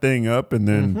swooped that thing up and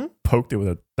then poked it with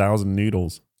 1,000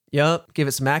 needles. Yep. Give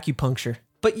it some acupuncture.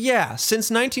 But yeah, since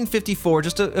 1954,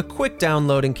 just a quick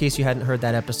download in case you hadn't heard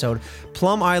that episode,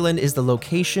 Plum Island is the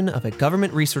location of a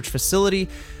government research facility.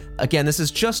 Again, this is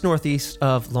just northeast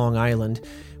of Long Island,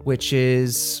 which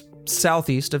is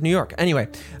southeast of New York. Anyway,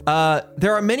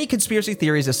 there are many conspiracy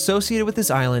theories associated with this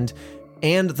island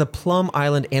and the Plum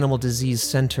Island Animal Disease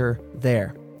Center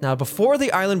there. Now, before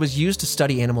the island was used to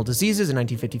study animal diseases in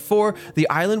 1954, the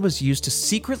island was used to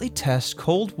secretly test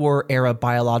Cold War-era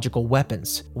biological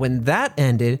weapons. When that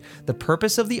ended, the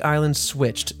purpose of the island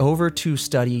switched over to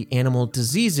study animal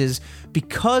diseases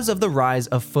because of the rise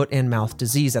of foot and mouth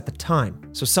disease at the time.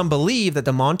 So some believe that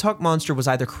the Montauk Monster was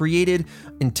either created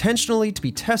intentionally to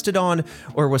be tested on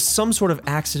or was some sort of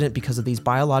accident because of these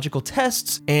biological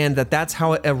tests, and that's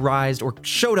how it arose or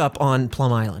showed up on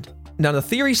Plum Island. Now, the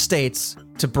theory states,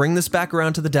 to bring this back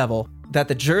around to the devil, that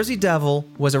the Jersey Devil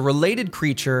was a related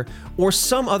creature or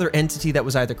some other entity that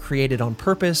was either created on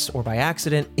purpose or by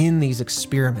accident in these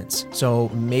experiments. So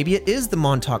maybe it is the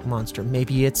Montauk Monster.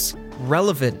 Maybe it's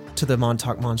relevant to the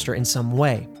Montauk Monster in some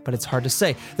way, but it's hard to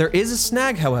say. There is a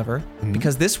snag, however,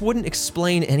 because this wouldn't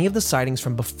explain any of the sightings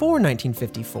from before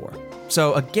 1954.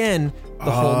 So again,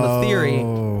 the hole in the theory.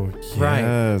 Oh,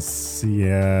 Right.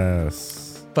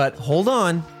 Yes. But hold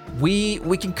on. We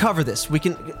can cover this.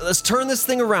 Let's turn this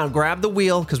thing around. Grab the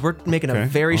wheel because we're making a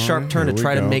very sharp turn to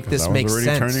try to make this make sense.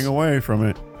 I was already turning away from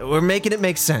it. We're making it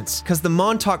make sense because the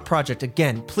Montauk Project,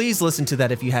 again, please listen to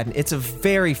that if you hadn't. It's a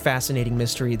very fascinating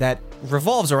mystery that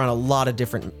revolves around a lot of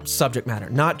different subject matter,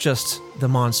 not just the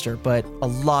monster, but a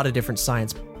lot of different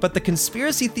science. But the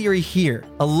conspiracy theory here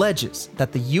alleges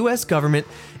that the US government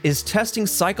is testing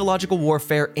psychological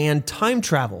warfare and time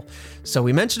travel. So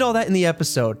we mentioned all that in the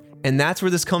episode. And that's where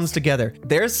this comes together.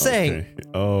 They're saying, Okay.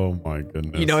 Oh my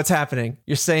goodness. you know what's happening.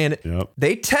 You're saying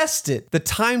they tested the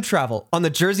time travel on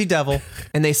the Jersey Devil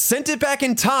and they sent it back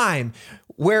in time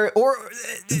where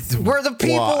the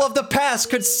people of the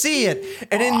past could see it.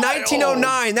 And in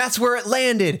 1909, that's where it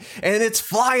landed. And it's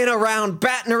flying around,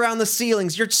 batting around the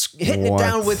ceilings. You're hitting it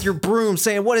down with your broom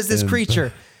saying, what is this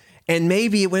creature? And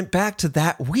maybe it went back to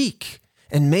that week.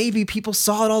 And maybe people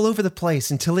saw it all over the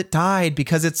place until it died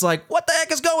because it's like, what the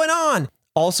heck is going on?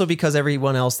 Also because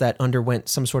everyone else that underwent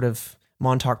some sort of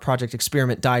Montauk Project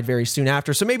experiment died very soon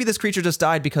after. So maybe this creature just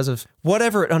died because of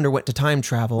whatever it underwent to time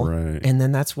travel. Right. And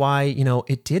then that's why,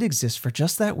 it did exist for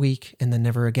just that week and then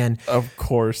never again. Of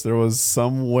course, there was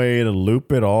some way to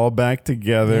loop it all back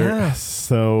together. Yeah.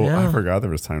 So Yeah. I forgot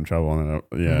there was time travel on it.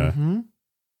 Yeah. Mm-hmm.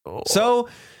 So,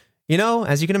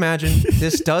 as you can imagine,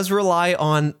 this does rely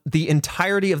on the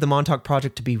entirety of the Montauk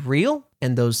Project to be real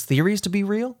and those theories to be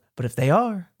real. But if they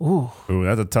are, ooh,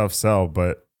 That's a tough sell,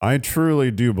 but I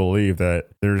truly do believe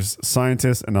that there's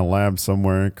scientists in a lab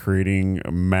somewhere creating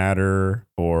matter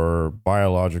or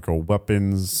biological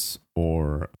weapons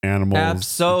or animals.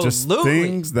 Absolutely. Just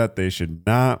things that they should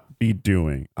not be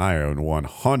doing. I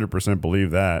 100%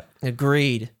 believe that.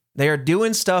 agreed. They are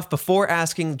doing stuff before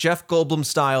asking Jeff Goldblum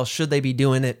style, should they be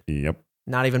doing it? Yep.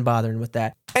 Not even bothering with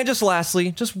that. And just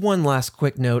lastly, just one last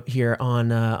quick note here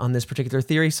on this particular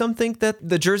theory. Some think that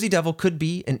the Jersey Devil could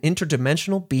be an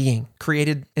interdimensional being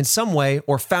created in some way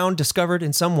or discovered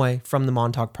in some way from the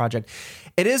Montauk Project.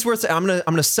 It is worth saying, I'm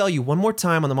gonna sell you one more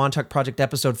time on the Montauk Project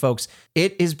episode, folks.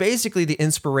 It is basically the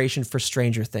inspiration for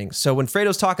Stranger Things. So when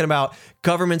Fredo's talking about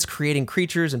governments creating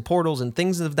creatures and portals and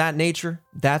things of that nature,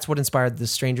 that's what inspired the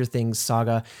Stranger Things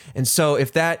saga. And so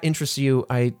if that interests you,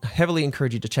 I heavily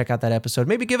encourage you to check out that episode.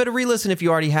 Maybe give it a re-listen if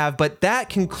you already have, but that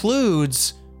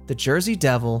concludes the Jersey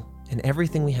Devil and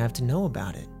everything we have to know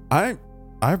about it.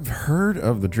 I've heard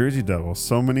of the Jersey Devil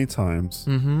so many times,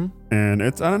 and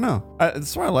it's, I don't know.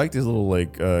 That's why I like these little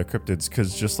cryptids,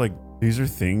 because just like these are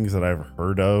things that I've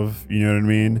heard of. You know what I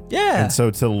mean? Yeah. And so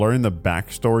to learn the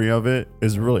backstory of it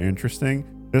is really interesting.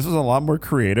 This was a lot more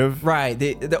creative. Right.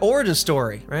 The origin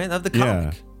story, right, of the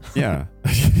comic. Yeah.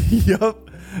 Yup.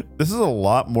 This is a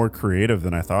lot more creative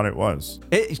than I thought it was.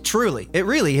 It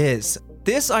really is.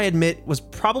 This, I admit, was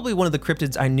probably one of the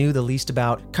cryptids I knew the least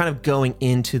about kind of going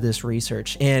into this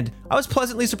research. And I was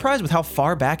pleasantly surprised with how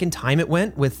far back in time it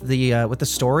went with the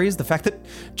stories. The fact that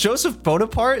Joseph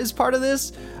Bonaparte is part of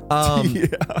this. Yeah.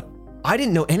 I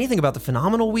didn't know anything about the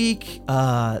Phenomenal Week.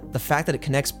 The fact that it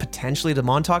connects potentially to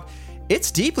Montauk. It's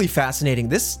deeply fascinating.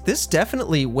 This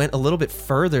definitely went a little bit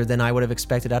further than I would have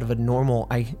expected out of a normal,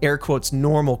 I air quotes,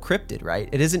 normal cryptid, right?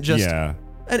 It isn't just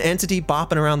an entity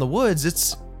bopping around the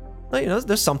woods. Like,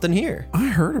 there's something here. I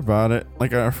heard about it.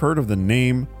 Like, I've heard of the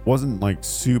name, wasn't like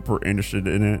super interested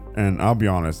in it. And I'll be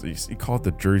honest, you call it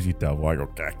the Jersey Devil. I go,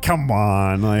 come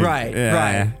on. Like,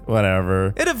 Right.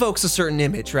 Whatever. It evokes a certain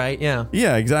image, right? Yeah.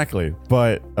 Yeah, exactly.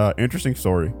 But interesting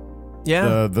story.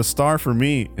 Yeah. The star for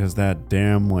me is that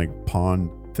damn like pond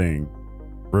thing,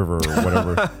 river or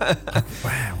whatever.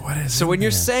 Wow, what is So in what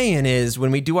you're there? saying is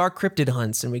when we do our cryptid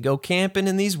hunts and we go camping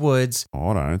in these woods,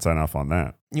 Hold on, I didn't sign off on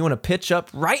that. you want to pitch up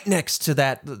right next to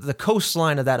the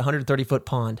coastline of that 130-foot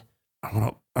pond.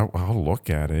 I'll look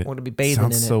at it. Want to be bathing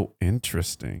Sounds in it. so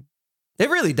interesting. It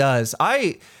really does.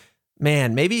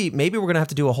 Maybe we're gonna have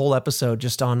to do a whole episode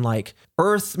just on like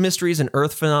Earth mysteries and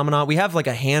Earth phenomena. We have like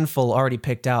a handful already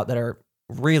picked out that are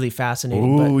really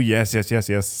fascinating. Oh,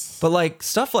 yes. But like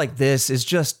stuff like this is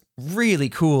just really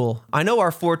cool. I know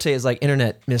our forte is like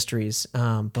internet mysteries,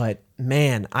 but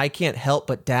man, I can't help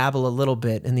but dabble a little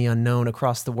bit in the unknown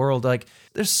across the world. Like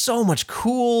there's so much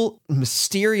cool,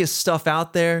 mysterious stuff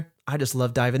out there. I just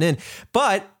love diving in.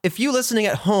 But if you listening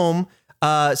at home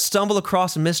stumble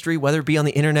across a mystery, whether it be on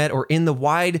the internet or in the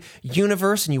wide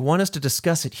universe, and you want us to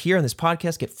discuss it here on this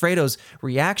podcast, get Fredo's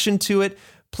reaction to it,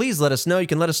 please let us know. You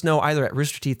can let us know either at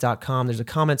roosterteeth.com. There's a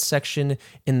comments section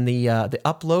in the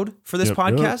upload for this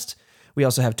podcast. We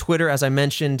also have Twitter, as I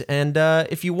mentioned. And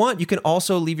if you want, you can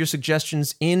also leave your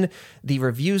suggestions in the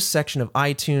reviews section of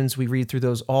iTunes. We read through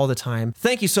those all the time.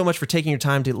 Thank you so much for taking your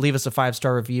time to leave us a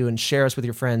 5-star review and share us with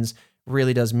your friends.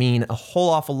 Really does mean a whole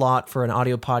awful lot for an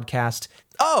audio podcast.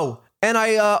 Oh, and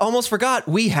I almost forgot,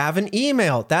 we have an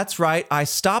email. That's right. I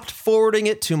stopped forwarding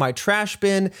it to my trash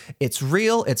bin. It's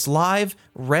real. It's live.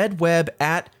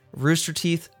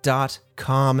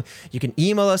 redweb@roosterteeth.com. You can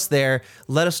email us there.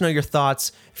 Let us know your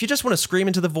thoughts. If you just want to scream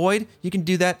into the void, you can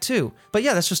do that too. But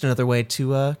yeah, that's just another way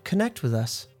to connect with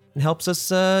us. It helps us,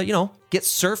 get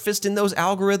surfaced in those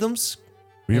algorithms.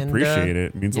 We And, appreciate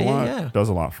it. It means a lot. yeah. It does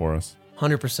a lot for us.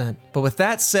 100%. But with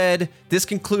that said, this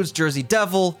concludes Jersey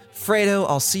Devil. Fredo,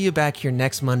 I'll see you back here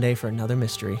next Monday for another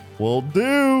mystery. Will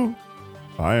do.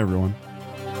 Bye, everyone.